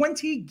than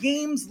 20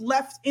 games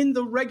left in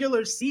the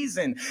regular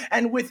season.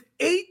 And with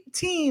 8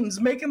 teams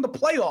making the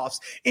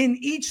playoffs in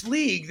each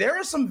league, there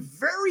are some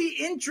very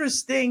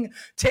interesting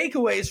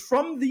takeaways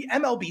from the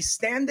MLB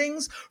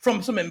standings,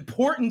 from some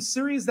important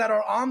series that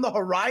are on the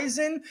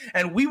horizon.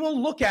 And we will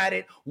look at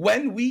it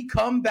when we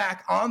come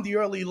back on the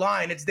early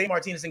line. It's Dave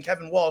Martinez and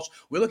Kevin Walsh.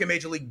 We look at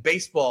Major League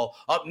Baseball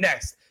up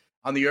next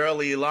on the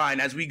early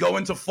line as we go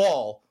into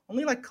fall.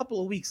 Only a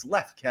couple of weeks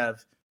left,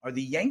 Kev. Are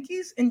the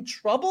Yankees in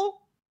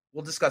trouble?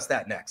 We'll discuss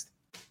that next.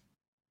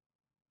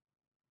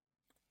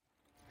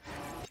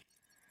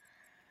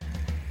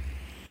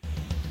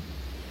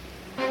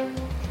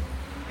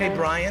 Hey,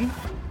 Brian.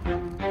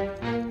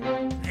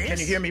 Can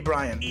you hear me,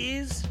 Brian?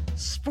 This is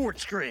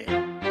Sports Grid.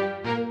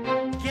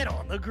 Get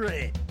on the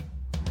grid.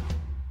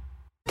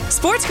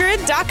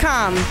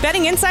 SportsGrid.com.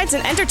 Betting insights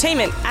and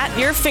entertainment at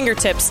your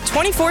fingertips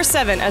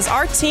 24/7 as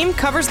our team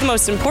covers the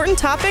most important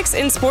topics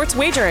in sports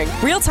wagering.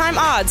 Real-time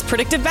odds,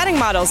 predictive betting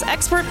models,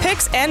 expert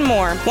picks, and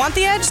more. Want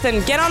the edge?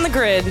 Then get on the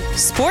grid.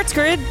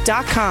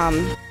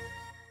 SportsGrid.com.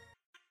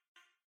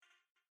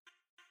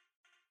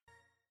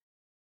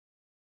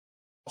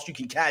 You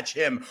can catch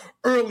him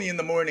early in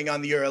the morning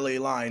on the early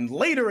line,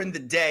 later in the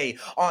day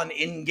on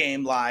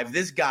In-Game Live.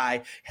 This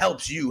guy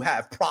helps you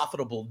have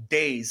profitable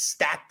days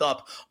stacked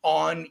up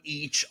on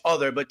each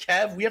other. But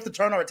Kev, we have to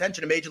turn our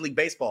attention to Major League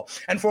Baseball.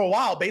 And for a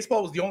while,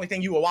 baseball was the only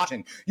thing you were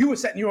watching. You were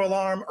setting your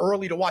alarm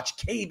early to watch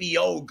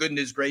KBO,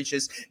 goodness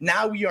gracious.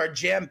 Now we are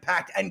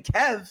jam-packed. And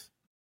Kev,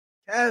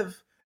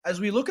 as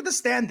we look at the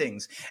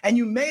standings, and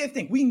you may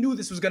think we knew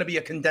this was going to be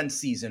a condensed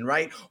season,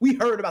 right? We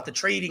heard about the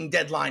trading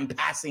deadline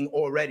passing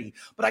already.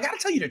 But I got to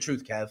tell you the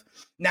truth, Kev.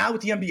 Now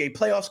with the NBA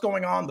playoffs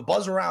going on, the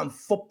buzz around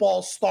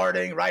football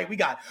starting, right? We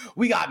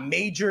got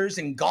majors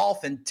in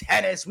golf and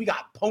tennis. We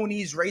got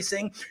ponies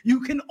racing.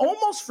 You can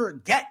almost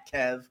forget,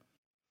 Kev,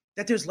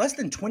 that there's less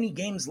than 20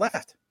 games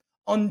left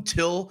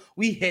until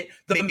we hit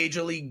the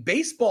Major League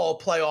Baseball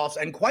playoffs.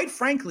 And quite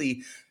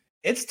frankly,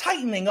 it's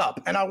tightening up.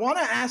 And I want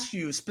to ask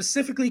you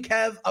specifically,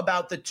 Kev,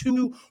 about the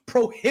two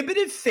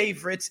prohibitive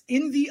favorites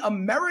in the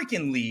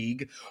American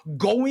League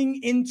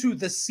going into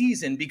the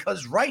season,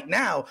 because right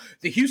now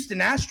the Houston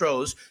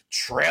Astros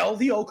trail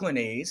the Oakland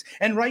A's,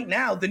 and right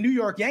now the New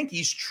York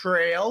Yankees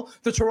trail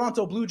the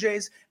Toronto Blue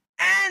Jays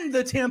and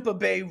the Tampa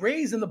Bay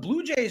Rays. And the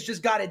Blue Jays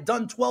just got it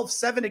done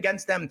 12-7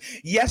 against them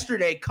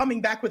yesterday,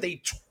 coming back with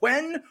a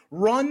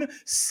 10-run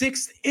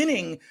sixth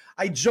inning.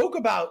 I joke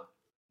about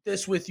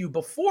this with you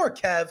before,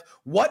 Kev.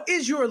 What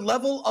is your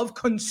level of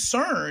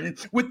concern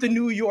with the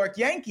New York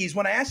Yankees?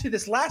 When I asked you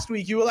this last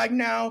week, you were like,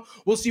 no,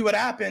 we'll see what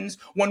happens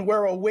when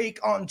we're awake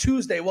on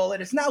Tuesday. Well,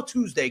 it is now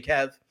Tuesday,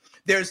 Kev.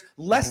 There's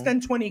less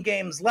than 20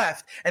 games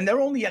left, and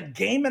they're only a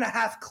game and a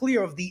half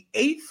clear of the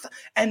 8th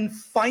and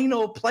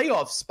final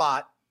playoff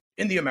spot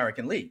in the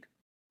American League.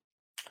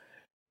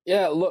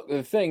 Yeah, look,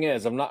 the thing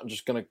is, I'm not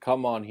just going to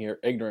come on here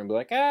ignorant and be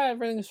like,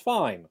 everything's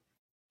fine.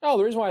 No,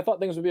 the reason why I thought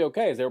things would be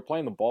okay is they were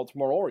playing the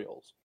Baltimore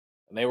Orioles,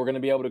 and they were going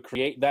to be able to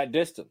create that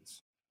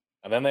distance.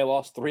 And then they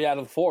lost 3 out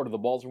of 4 to the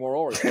Baltimore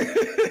Orioles.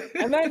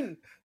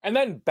 and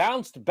then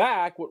bounced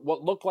back with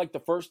what looked like the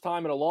first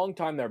time in a long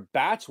time their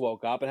bats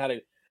woke up and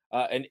had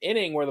an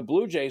inning where the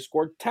Blue Jays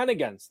scored 10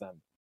 against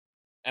them.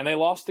 And they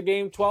lost the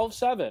game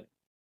 12-7.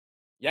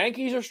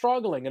 Yankees are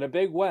struggling in a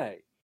big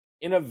way,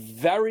 in a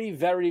very,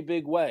 very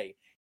big way.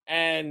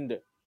 And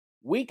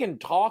we can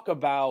talk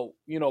about,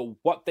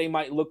 what they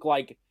might look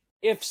like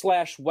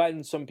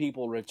if/when some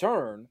people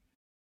return,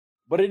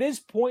 but it is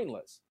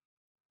pointless.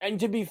 And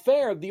to be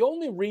fair, the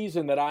only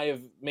reason that I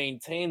have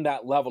maintained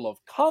that level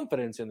of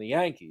confidence in the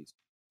Yankees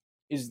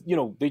is,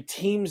 the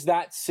teams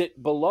that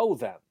sit below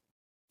them,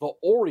 the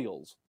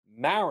Orioles,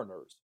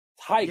 Mariners,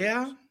 Tigers.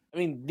 Yeah. I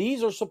mean,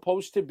 these are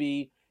supposed to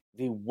be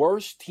the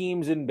worst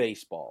teams in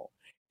baseball.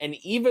 And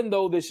even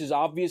though this is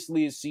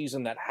obviously a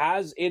season that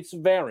has its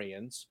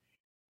variance,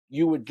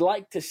 you would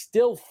like to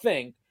still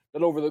think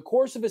that over the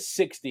course of a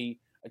 60,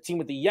 a team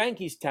with the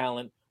Yankees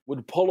talent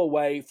would pull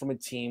away from a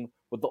team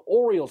with the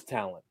Orioles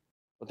talent.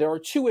 But there are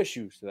 2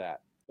 issues to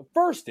that. The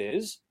first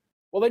is,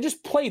 well, they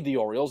just played the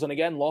Orioles and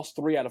again lost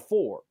 3 out of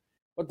 4.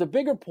 But the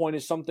bigger point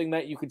is something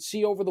that you could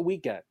see over the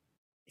weekend.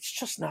 It's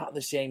just not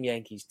the same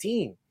Yankees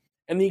team.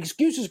 And the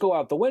excuses go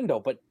out the window,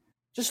 but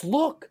just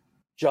look.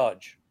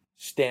 Judge,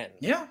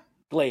 Stanton,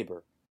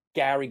 Glaber,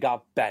 Gary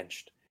got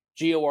benched.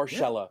 Gio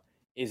Urshela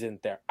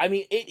isn't there. I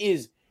mean, it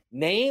is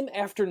name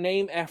after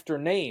name after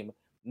name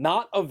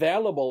not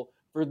available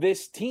for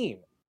this team.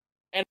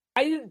 And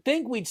I didn't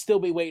think we'd still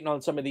be waiting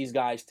on some of these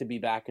guys to be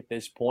back at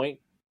this point.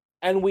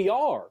 And we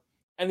are.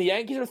 And the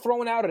Yankees are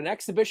throwing out an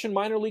exhibition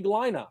minor league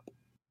lineup.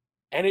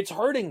 And it's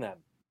hurting them.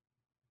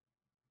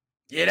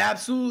 It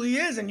absolutely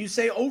is. And you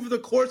say over the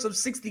course of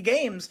 60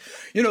 games,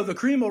 the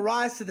cream will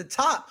rise to the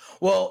top.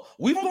 Well,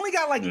 we've only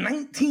got like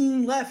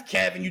 19 left,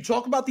 Kev. And you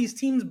talk about these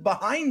teams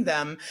behind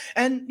them.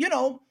 And,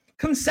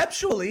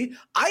 conceptually,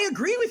 I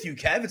agree with you,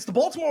 Kev. It's the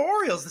Baltimore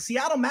Orioles, the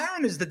Seattle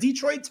Mariners, the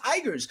Detroit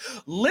Tigers,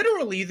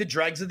 literally the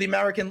dregs of the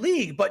American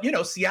League. But,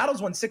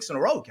 Seattle's won 6 in a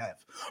row, Kev.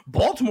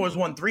 Baltimore's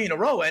won 3 in a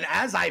row. And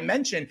as I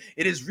mentioned,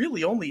 it is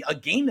really only a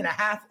game and a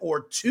half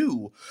or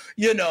 2,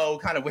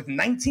 kind of with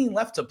 19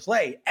 left to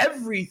play.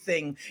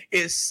 Everything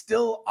is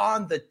still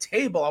on the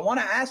table. I want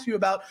to ask you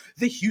about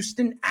the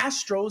Houston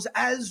Astros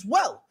as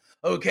well.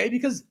 Okay,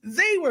 because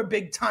they were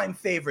big-time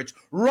favorites,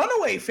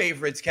 runaway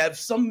favorites, Kev,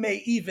 some may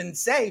even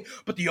say,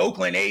 but the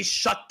Oakland A's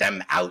shut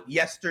them out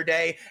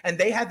yesterday, and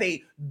they have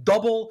a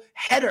double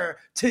header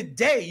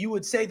today. You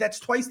would say that's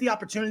twice the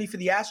opportunity for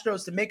the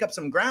Astros to make up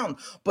some ground,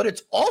 but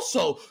it's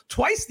also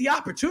twice the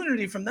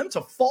opportunity for them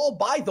to fall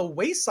by the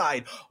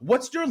wayside.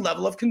 What's your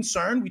level of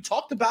concern? We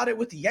talked about it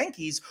with the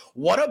Yankees.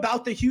 What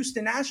about the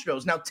Houston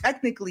Astros? Now,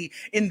 technically,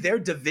 in their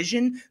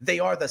division, they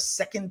are the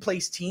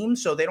second-place team,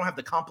 so they don't have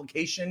the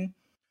complication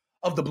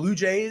of the Blue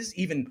Jays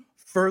even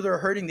further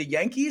hurting the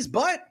Yankees,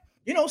 but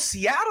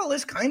Seattle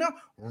is kind of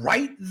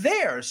right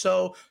there.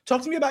 So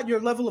talk to me about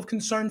your level of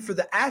concern for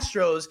the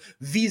Astros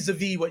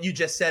vis-a-vis what you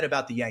just said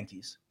about the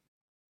Yankees.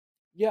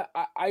 Yeah,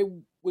 I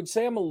would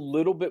say I'm a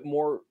little bit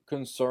more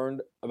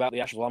concerned about the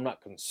Astros. Well, I'm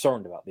not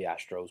concerned about the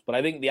Astros, but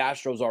I think the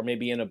Astros are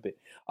maybe in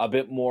a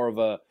bit more of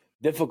a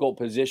difficult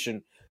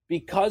position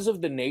because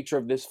of the nature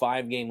of this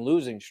 5-game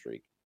losing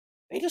streak.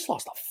 They just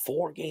lost a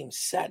 4-game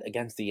set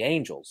against the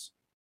Angels.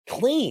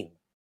 Clean.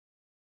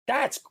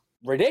 That's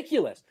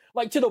ridiculous.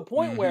 Like, to the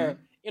point where,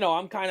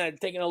 I'm kind of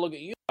taking a look at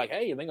you like,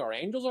 hey, you think our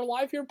Angels are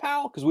alive here,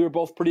 pal? Because we were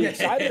both pretty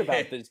excited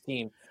about this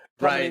team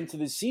coming into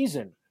the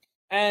season.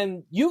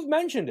 And you've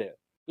mentioned it.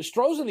 The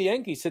Stros and the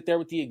Yankees sit there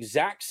with the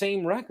exact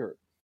same record.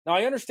 Now,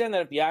 I understand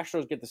that if the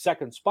Astros get the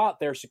second spot,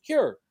 they're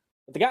secure.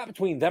 But the gap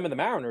between them and the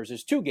Mariners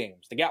is 2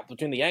 games. The gap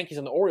between the Yankees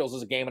and the Orioles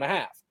is a game and a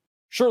half.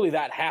 Surely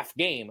that half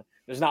game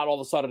does not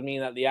all of a sudden mean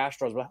that the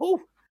Astros,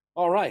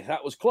 all right,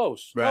 that was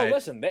close. Right. No,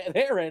 listen,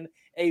 they're in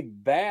a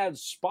bad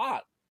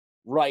spot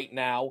right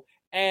now.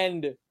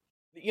 And,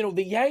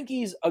 the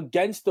Yankees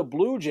against the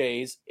Blue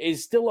Jays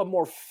is still a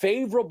more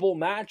favorable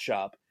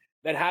matchup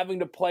than having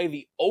to play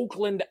the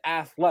Oakland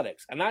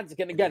Athletics. And that's,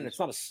 again, it's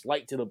not a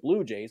slight to the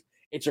Blue Jays.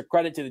 It's a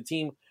credit to the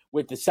team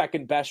with the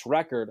second best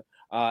record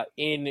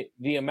in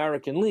the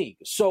American League.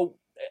 So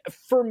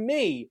for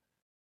me,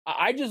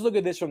 I just look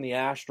at this from the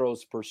Astros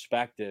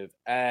perspective,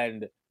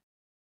 and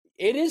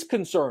it is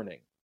concerning.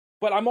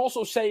 But I'm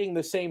also saying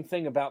the same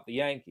thing about the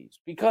Yankees,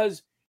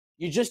 because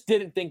you just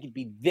didn't think it'd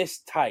be this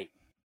tight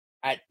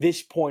at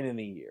this point in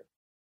the year.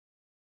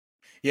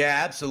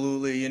 Yeah,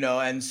 absolutely.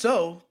 And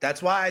so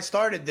that's why I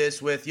started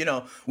this with,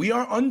 we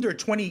are under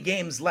 20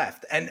 games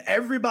left, and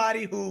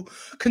everybody who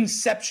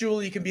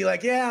conceptually can be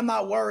like, yeah, I'm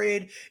not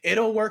worried,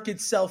 it'll work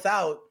itself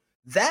out.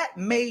 That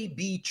may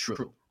be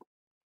true.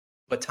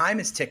 But time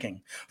is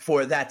ticking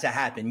for that to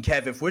happen.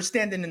 Kev, if we're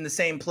standing in the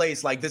same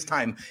place like this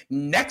time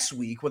next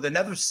week with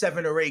another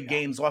 7 or 8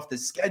 games off the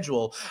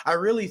schedule, I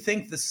really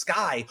think the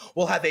sky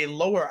will have a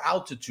lower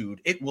altitude.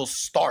 It will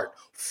start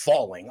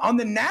falling. On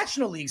the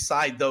National League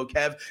side, though,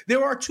 Kev,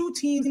 there are 2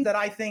 teams that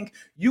I think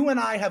you and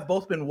I have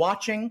both been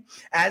watching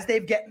as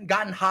they've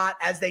gotten hot,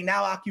 as they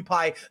now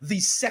occupy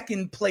the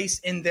second place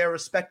in their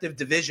respective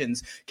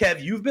divisions.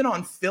 Kev, you've been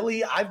on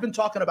Philly. I've been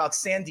talking about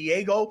San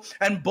Diego,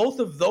 and both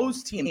of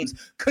those teams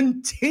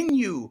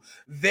continue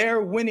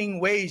their winning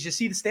ways. You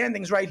see the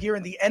standings right here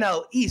in the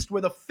NL East,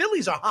 where the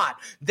Phillies are hot.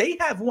 They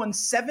have won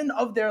 7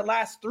 of their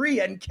last 3.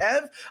 And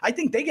Kev, I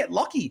think they get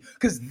lucky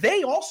because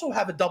they also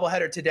have a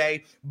doubleheader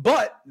today,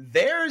 but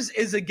theirs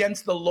is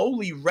against the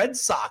lowly Red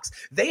Sox.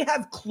 They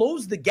have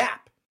closed the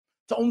gap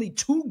to only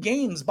 2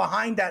 games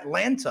behind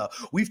Atlanta.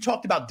 We've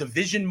talked about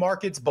division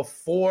markets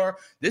before.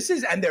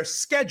 And their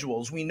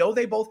schedules. We know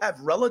they both have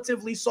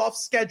relatively soft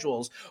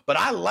schedules, but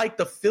I like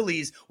the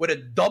Phillies with a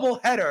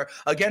doubleheader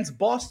against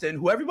Boston,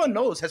 who everyone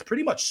knows has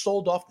pretty much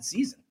sold off the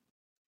season.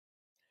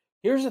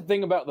 Here's the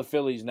thing about the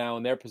Phillies now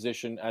in their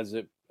position as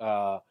it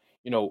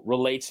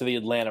relates to the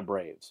Atlanta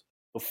Braves.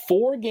 The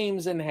 4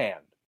 games in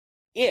hand,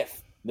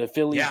 if the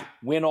Phillies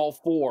win all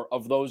 4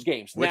 of those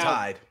games. We're now,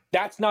 tied.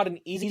 That's not an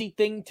easy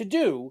thing to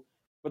do,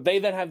 but they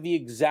then have the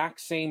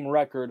exact same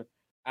record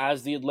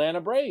as the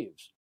Atlanta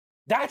Braves.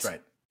 That's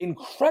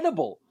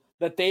incredible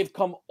that they've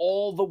come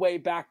all the way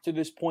back to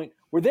this point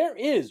where there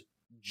is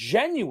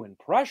genuine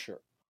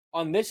pressure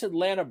on this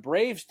Atlanta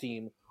Braves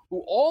team,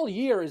 who all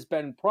year has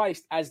been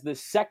priced as the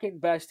second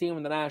best team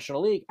in the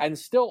National League and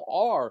still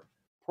are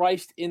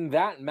priced in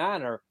that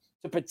manner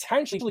to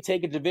potentially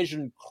take a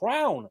division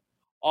crown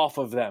off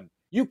of them.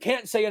 You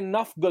can't say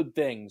enough good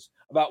things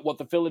about what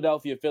the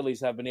Philadelphia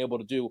Phillies have been able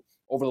to do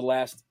over the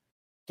last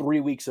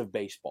 3 weeks of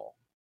baseball.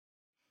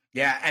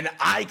 Yeah, and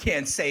I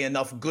can't say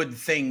enough good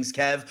things,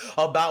 Kev,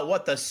 about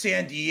what the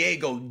San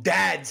Diego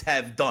Dads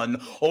have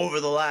done over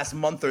the last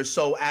month or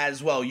so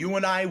as well. You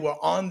and I were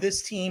on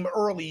this team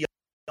early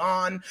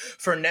on.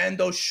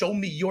 Fernando, show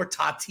me your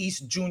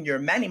Tatis Jr.,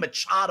 Manny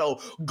Machado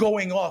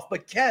going off.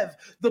 But Kev,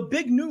 the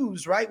big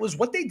news, right, was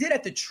what they did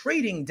at the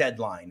trading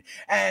deadline.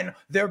 And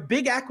their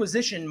big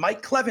acquisition,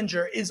 Mike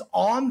Clevinger, is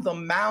on the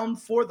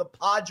mound for the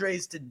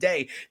Padres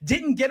today.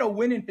 Didn't get a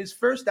win in his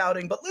first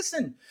outing, but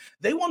listen,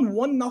 they won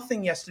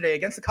 1-0 yesterday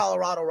against the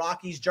Colorado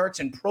Rockies.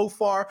 Jurickson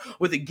Profar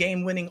with a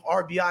game-winning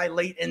RBI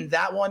late in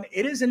that one.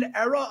 It is an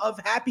era of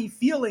happy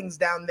feelings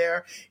down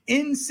there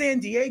in San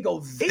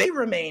Diego. They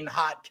remain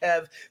hot,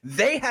 Kev.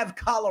 They have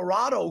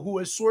Colorado, who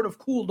has sort of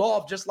cooled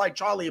off just like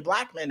Charlie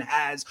Blackmon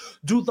has.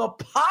 Do the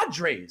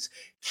Padres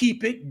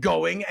keep it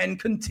going and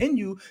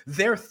continue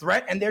their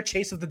threat and their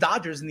chase of the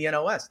Dodgers in the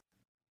NL West?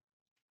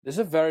 This is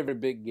a very, very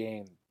big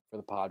game for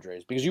the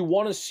Padres because you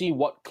want to see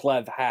what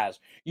Clev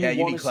has. You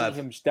want to see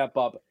him step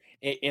up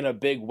in a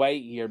big way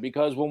here,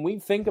 because when we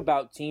think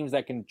about teams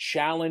that can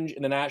challenge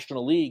in the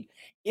National League,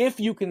 if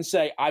you can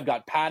say, I've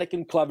got Paddock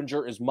and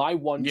Clevinger as my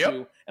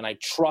 1-2, and I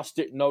trust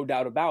it, no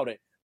doubt about it,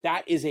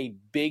 that is a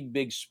big,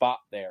 big spot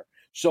there.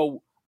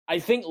 So I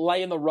think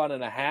laying the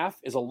 1.5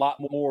 is a lot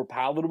more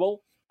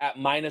palatable at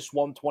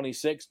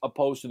 -126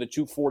 opposed to the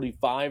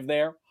 245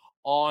 there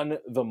on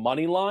the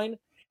money line.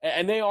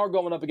 And they are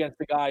going up against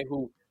the guy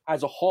who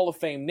has a Hall of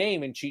Fame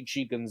name in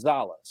Chichi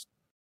Gonzalez.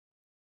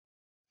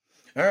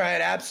 All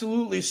right,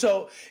 absolutely.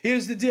 So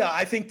here's the deal.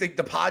 I think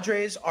the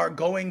Padres are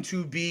going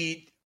to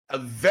be a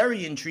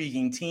very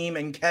intriguing team.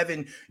 And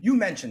Kevin, you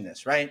mentioned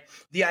this, right?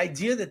 The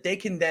idea that they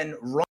can then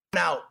run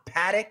out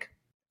Paddock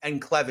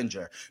and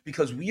Clevinger,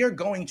 because we are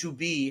going to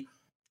be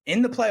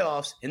in the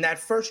playoffs in that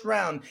first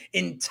round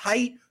in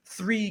tight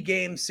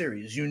 3-game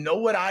series. You know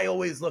what I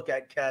always look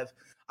at, Kev?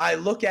 I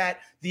look at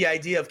the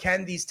idea of,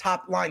 can these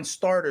top line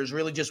starters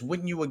really just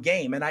win you a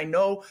game? And I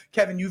know,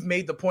 Kevin, you've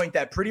made the point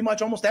that pretty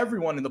much almost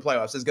everyone in the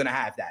playoffs is going to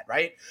have that,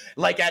 right?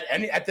 Like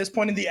at this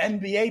point in the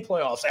NBA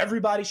playoffs,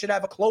 everybody should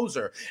have a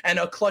closer and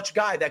a clutch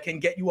guy that can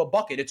get you a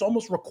bucket. It's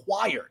almost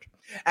required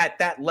at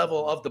that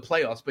level of the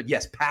playoffs. But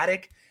yes,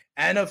 Paddock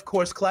and, of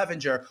course,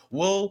 Clevenger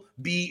will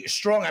be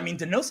strong. I mean,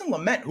 Denilson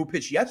Lamet, who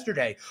pitched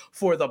yesterday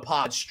for the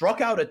Pod, struck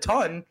out a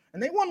ton,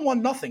 and they won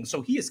 1-0.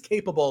 So he is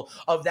capable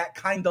of that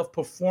kind of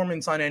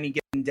performance on any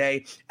given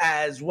day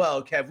as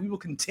well, Kev. We will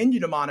continue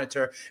to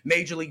monitor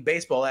Major League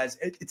Baseball as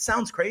it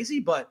sounds crazy,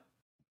 but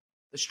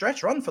the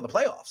stretch run for the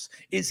playoffs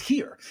is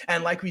here.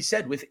 And like we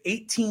said, with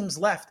 8 teams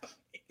left,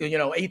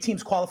 8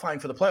 teams qualifying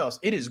for the playoffs,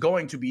 it is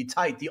going to be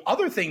tight. The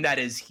other thing that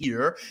is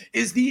here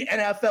is the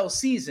NFL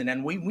season.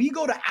 And when we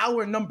go to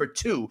hour number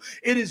 2,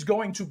 it is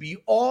going to be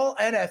all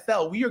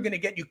NFL. We are going to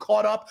get you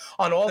caught up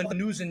on all the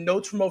news and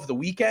notes from over the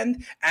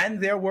weekend. And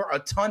there were a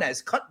ton,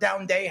 as cut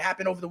down day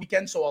happened over the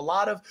weekend. So a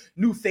lot of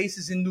new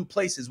faces in new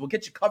places. We'll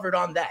get you covered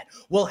on that.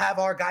 We'll have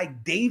our guy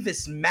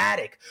Davis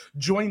Maddock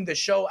join the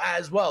show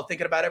as well,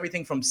 thinking about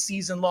everything from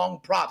season-long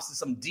props to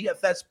some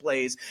DFS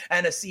plays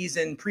and a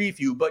season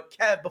preview. But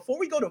Kev, before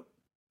we go to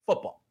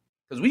football,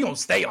 because we're going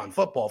to stay on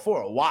football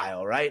for a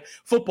while, right?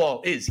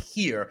 Football is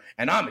here,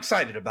 and I'm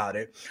excited about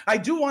it. I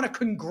do want to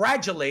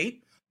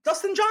congratulate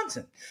Dustin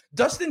Johnson.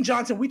 Dustin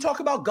Johnson, we talk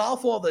about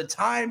golf all the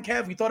time,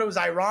 Kev. We thought it was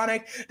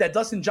ironic that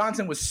Dustin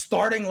Johnson was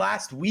starting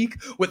last week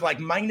with like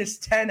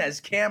 -10 as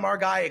Cam, our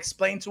guy,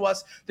 explained to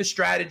us the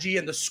strategy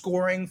and the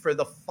scoring for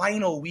the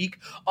final week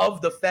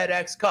of the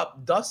FedEx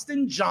Cup.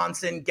 Dustin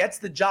Johnson gets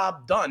the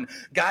job done.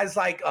 Guys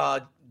like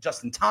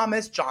Justin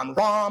Thomas, John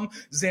Rahm,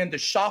 Xander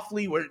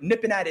Schauffele were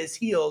nipping at his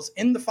heels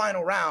in the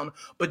final round,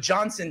 but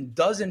Johnson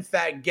does in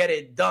fact get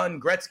it done.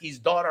 Gretzky's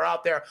daughter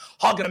out there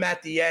hugging him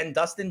at the end.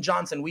 Dustin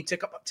Johnson, we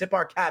tip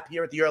our cap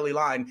here at the early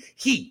line.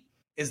 He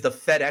is the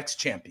FedEx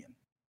champion.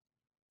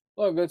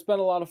 Look, it's been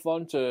a lot of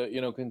fun to,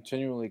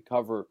 continually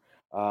cover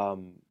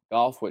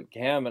golf with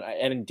Cam,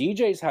 and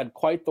DJ's had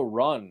quite the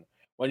run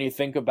when you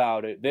think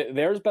about it.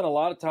 There's been a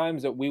lot of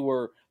times that we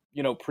were,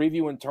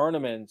 previewing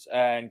tournaments,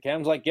 and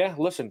Cam's like, yeah,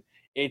 listen,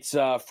 it's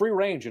free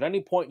range. At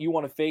any point you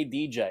want to fade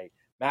DJ,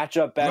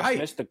 matchup best, right,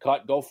 miss the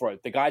cut, go for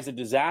it. The guy's a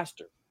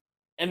disaster.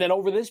 And then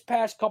over this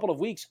past couple of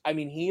weeks, I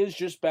mean, he has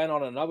just been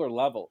on another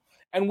level.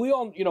 And we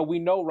all, we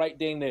know, right,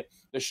 Dane,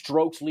 the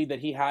strokes lead that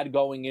he had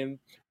going into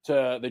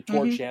the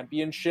Tour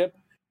Championship.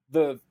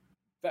 The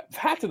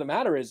fact of the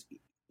matter is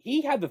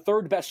he had the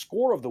third best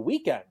score of the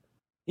weekend.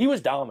 He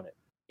was dominant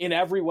in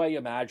every way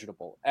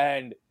imaginable.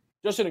 And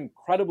just an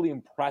incredibly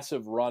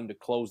impressive run to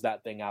close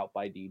that thing out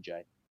by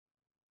DJ.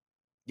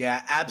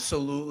 Yeah,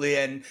 absolutely.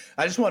 And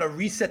I just want to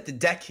reset the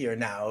deck here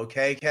now,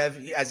 okay,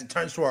 Kev, as it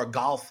turns to our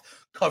golf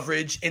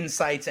coverage,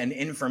 insights, and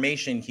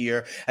information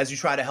here as we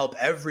try to help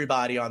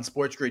everybody on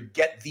Sports Grid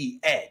get the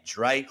edge,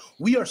 right?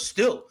 We are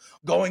still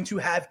going to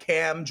have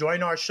Cam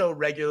join our show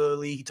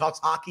regularly. He talks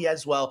hockey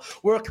as well.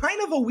 We're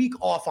kind of a week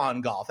off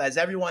on golf as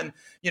everyone,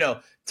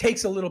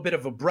 takes a little bit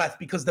of a breath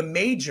because the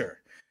major,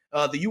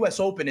 the U.S.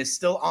 Open is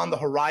still on the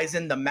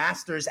horizon. The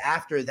Masters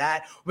after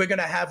that. We're going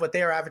to have what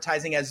they are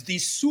advertising as the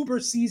super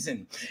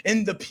season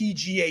in the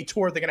PGA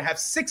Tour. They're going to have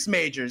 6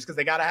 majors because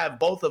they got to have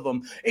both of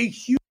them. A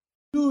huge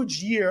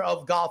year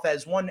of golf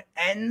as one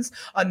ends,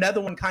 another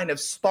one kind of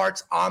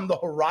starts on the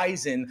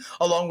horizon,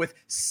 along with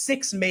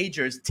 6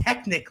 majors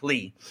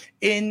technically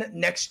in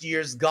next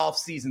year's golf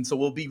season. So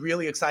we'll be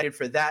really excited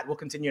for that. We'll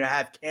continue to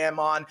have Cam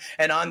on,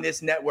 and on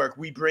this network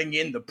we bring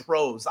in the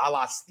pros a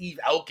la Steve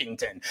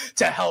Elkington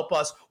to help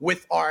us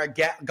with our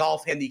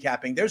golf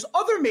handicapping. There's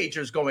other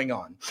majors going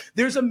on.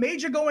 There's a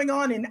major going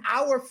on in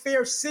our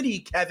fair city,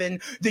 Kevin.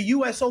 The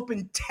U.S.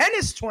 Open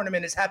tennis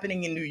tournament is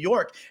happening in New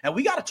York, and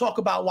we got to talk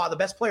about why the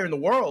best player in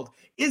the world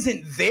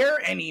isn't there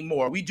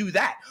anymore. We do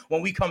that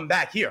when we come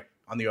back here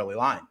on the early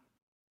line.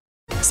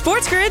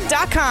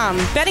 SportsGrid.com.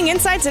 Betting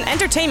insights and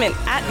entertainment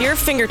at your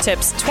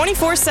fingertips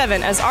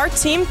 24/7 as our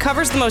team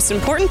covers the most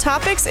important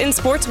topics in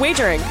sports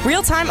wagering.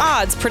 Real-time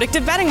odds,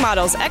 predictive betting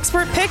models,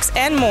 expert picks,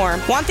 and more.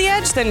 Want the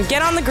edge? Then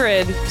get on the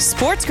grid.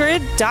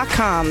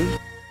 SportsGrid.com.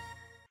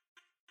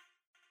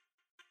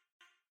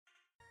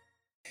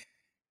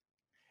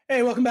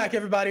 Hey, welcome back,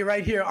 everybody,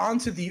 right here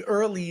onto the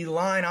early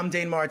line. I'm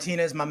Dane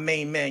Martinez, my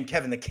main man,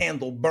 Kevin the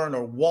Candle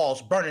Burner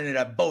Walsh, burning it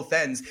at both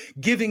ends,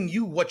 giving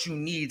you what you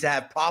need to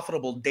have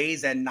profitable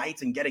days and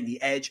nights and getting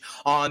the edge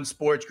on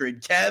Sports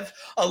Grid. Kev,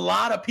 a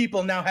lot of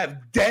people now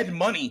have dead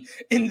money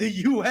in the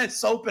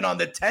U.S. Open on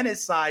the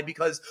tennis side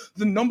because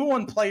the number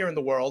one player in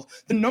the world,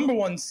 the number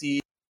one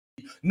seed,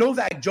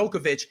 Novak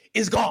Djokovic,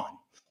 is gone.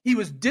 He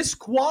was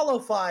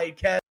disqualified,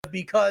 Kev,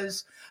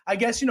 because I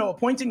guess, a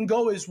point didn't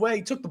go his way.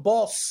 He took the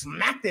ball,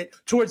 smacked it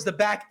towards the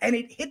back, and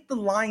it hit the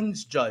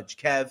lines judge,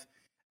 Kev.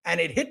 And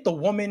it hit the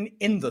woman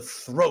in the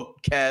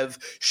throat, Kev.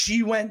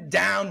 She went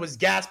down, was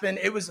gasping.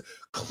 It was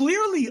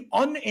clearly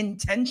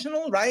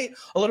unintentional, right?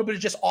 A little bit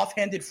of just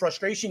offhanded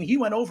frustration. He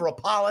went over,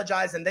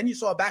 apologized, and then you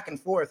saw a back and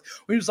forth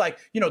where he was like,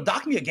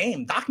 dock me a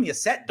game, dock me a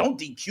set, don't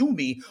DQ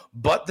me.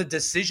 But the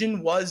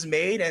decision was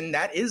made, and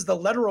that is the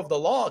letter of the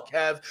law,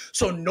 Kev.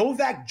 So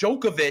Novak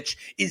Djokovic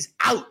is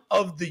out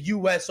of the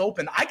U.S.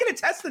 Open. I can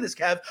attest to this,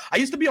 Kev. I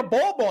used to be a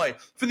ball boy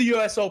for the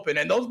U.S. Open,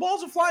 and those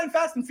balls are flying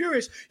fast and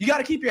furious. You got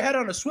to keep your head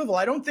on a swivel.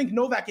 I don't think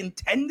Novak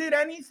intended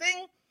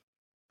anything,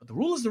 but the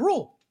rule is the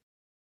rule.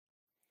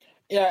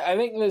 Yeah, I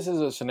think this is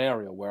a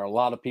scenario where a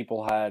lot of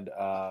people had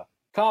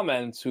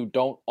comments who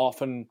don't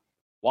often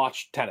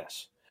watch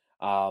tennis.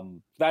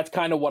 That's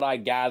kind of what I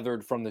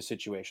gathered from the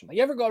situation. Like,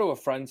 you ever go to a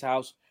friend's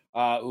house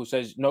who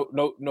says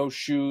no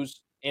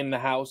shoes in the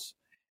house,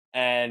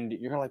 and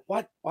you're like,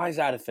 what? Why is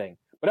that a thing?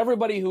 But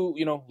everybody who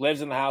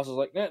lives in the house is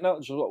like, no,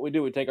 this is what we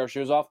do. We take our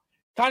shoes off.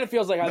 Kind of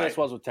feels like how this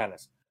was with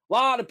tennis. A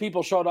lot of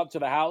people showed up to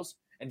the house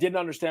and didn't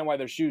understand why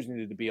their shoes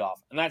needed to be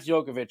off, and that's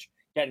Djokovic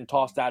getting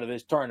tossed out of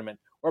this tournament.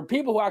 Where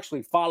people who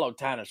actually follow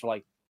tennis are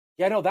like,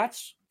 yeah, no,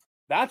 that's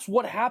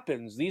what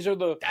happens. These are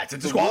that's a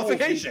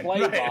disqualification,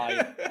 play right.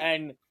 by.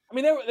 And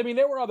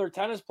there were other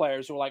tennis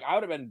players who were like, I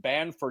would have been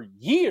banned for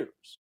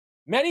years,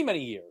 many,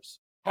 many years,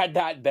 had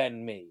that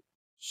been me.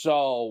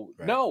 So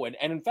right. No, and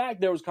in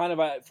fact, there was kind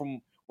of from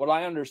what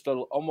I understood,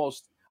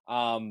 almost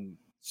some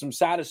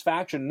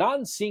satisfaction, not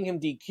in seeing him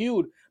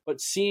DQ'd,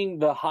 but seeing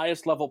the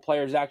highest level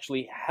players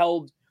actually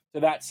held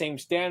to that same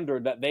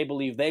standard that they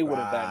believe they would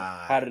have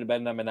been had it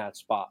been them in that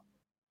spot.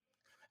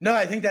 No,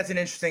 I think that's an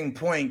interesting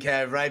point,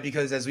 Kev, right?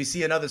 Because as we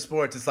see in other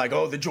sports, it's like,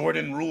 the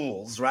Jordan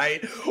rules,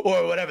 right?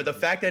 Or whatever. The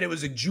fact that it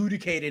was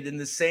adjudicated in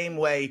the same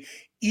way,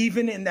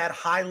 even in that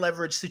high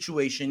leverage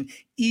situation,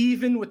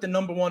 even with the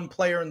number one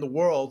player in the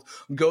world,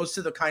 goes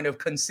to the kind of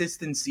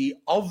consistency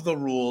of the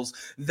rules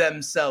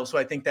themselves. So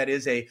I think that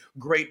is a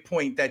great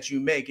point that you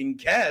make. And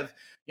Kev,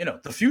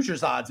 the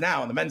futures odds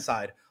now on the men's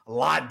side, a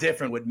lot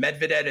different with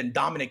Medvedev and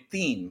Dominic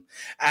Thiem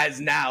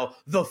as now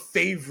the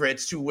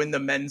favorites to win the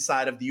men's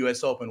side of the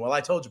U.S. Open. Well,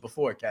 I told you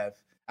before, Kev,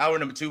 hour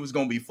number 2 was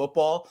going to be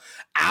football.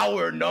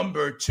 Hour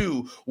number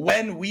 2,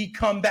 when we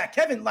come back,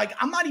 Kevin,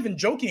 I'm not even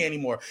joking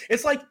anymore.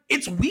 It's like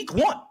it's week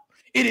 1.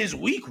 It is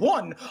week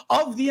 1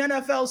 of the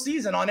NFL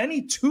season. On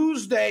any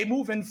Tuesday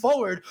moving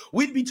forward,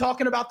 we'd be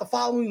talking about the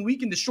following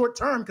week in the short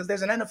term because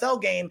there's an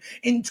NFL game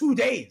in 2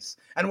 days.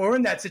 And we're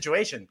in that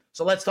situation.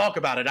 So let's talk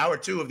about it. Hour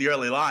 2 of the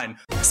early line.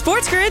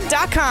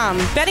 SportsGrid.com.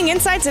 Betting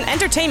insights and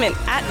entertainment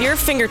at your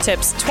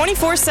fingertips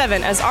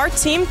 24/7 as our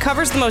team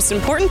covers the most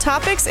important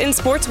topics in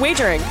sports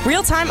wagering.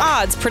 Real-time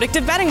odds,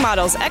 predictive betting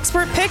models,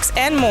 expert picks,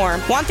 and more.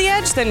 Want the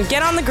edge? Then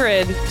get on the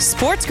grid.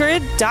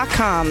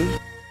 SportsGrid.com.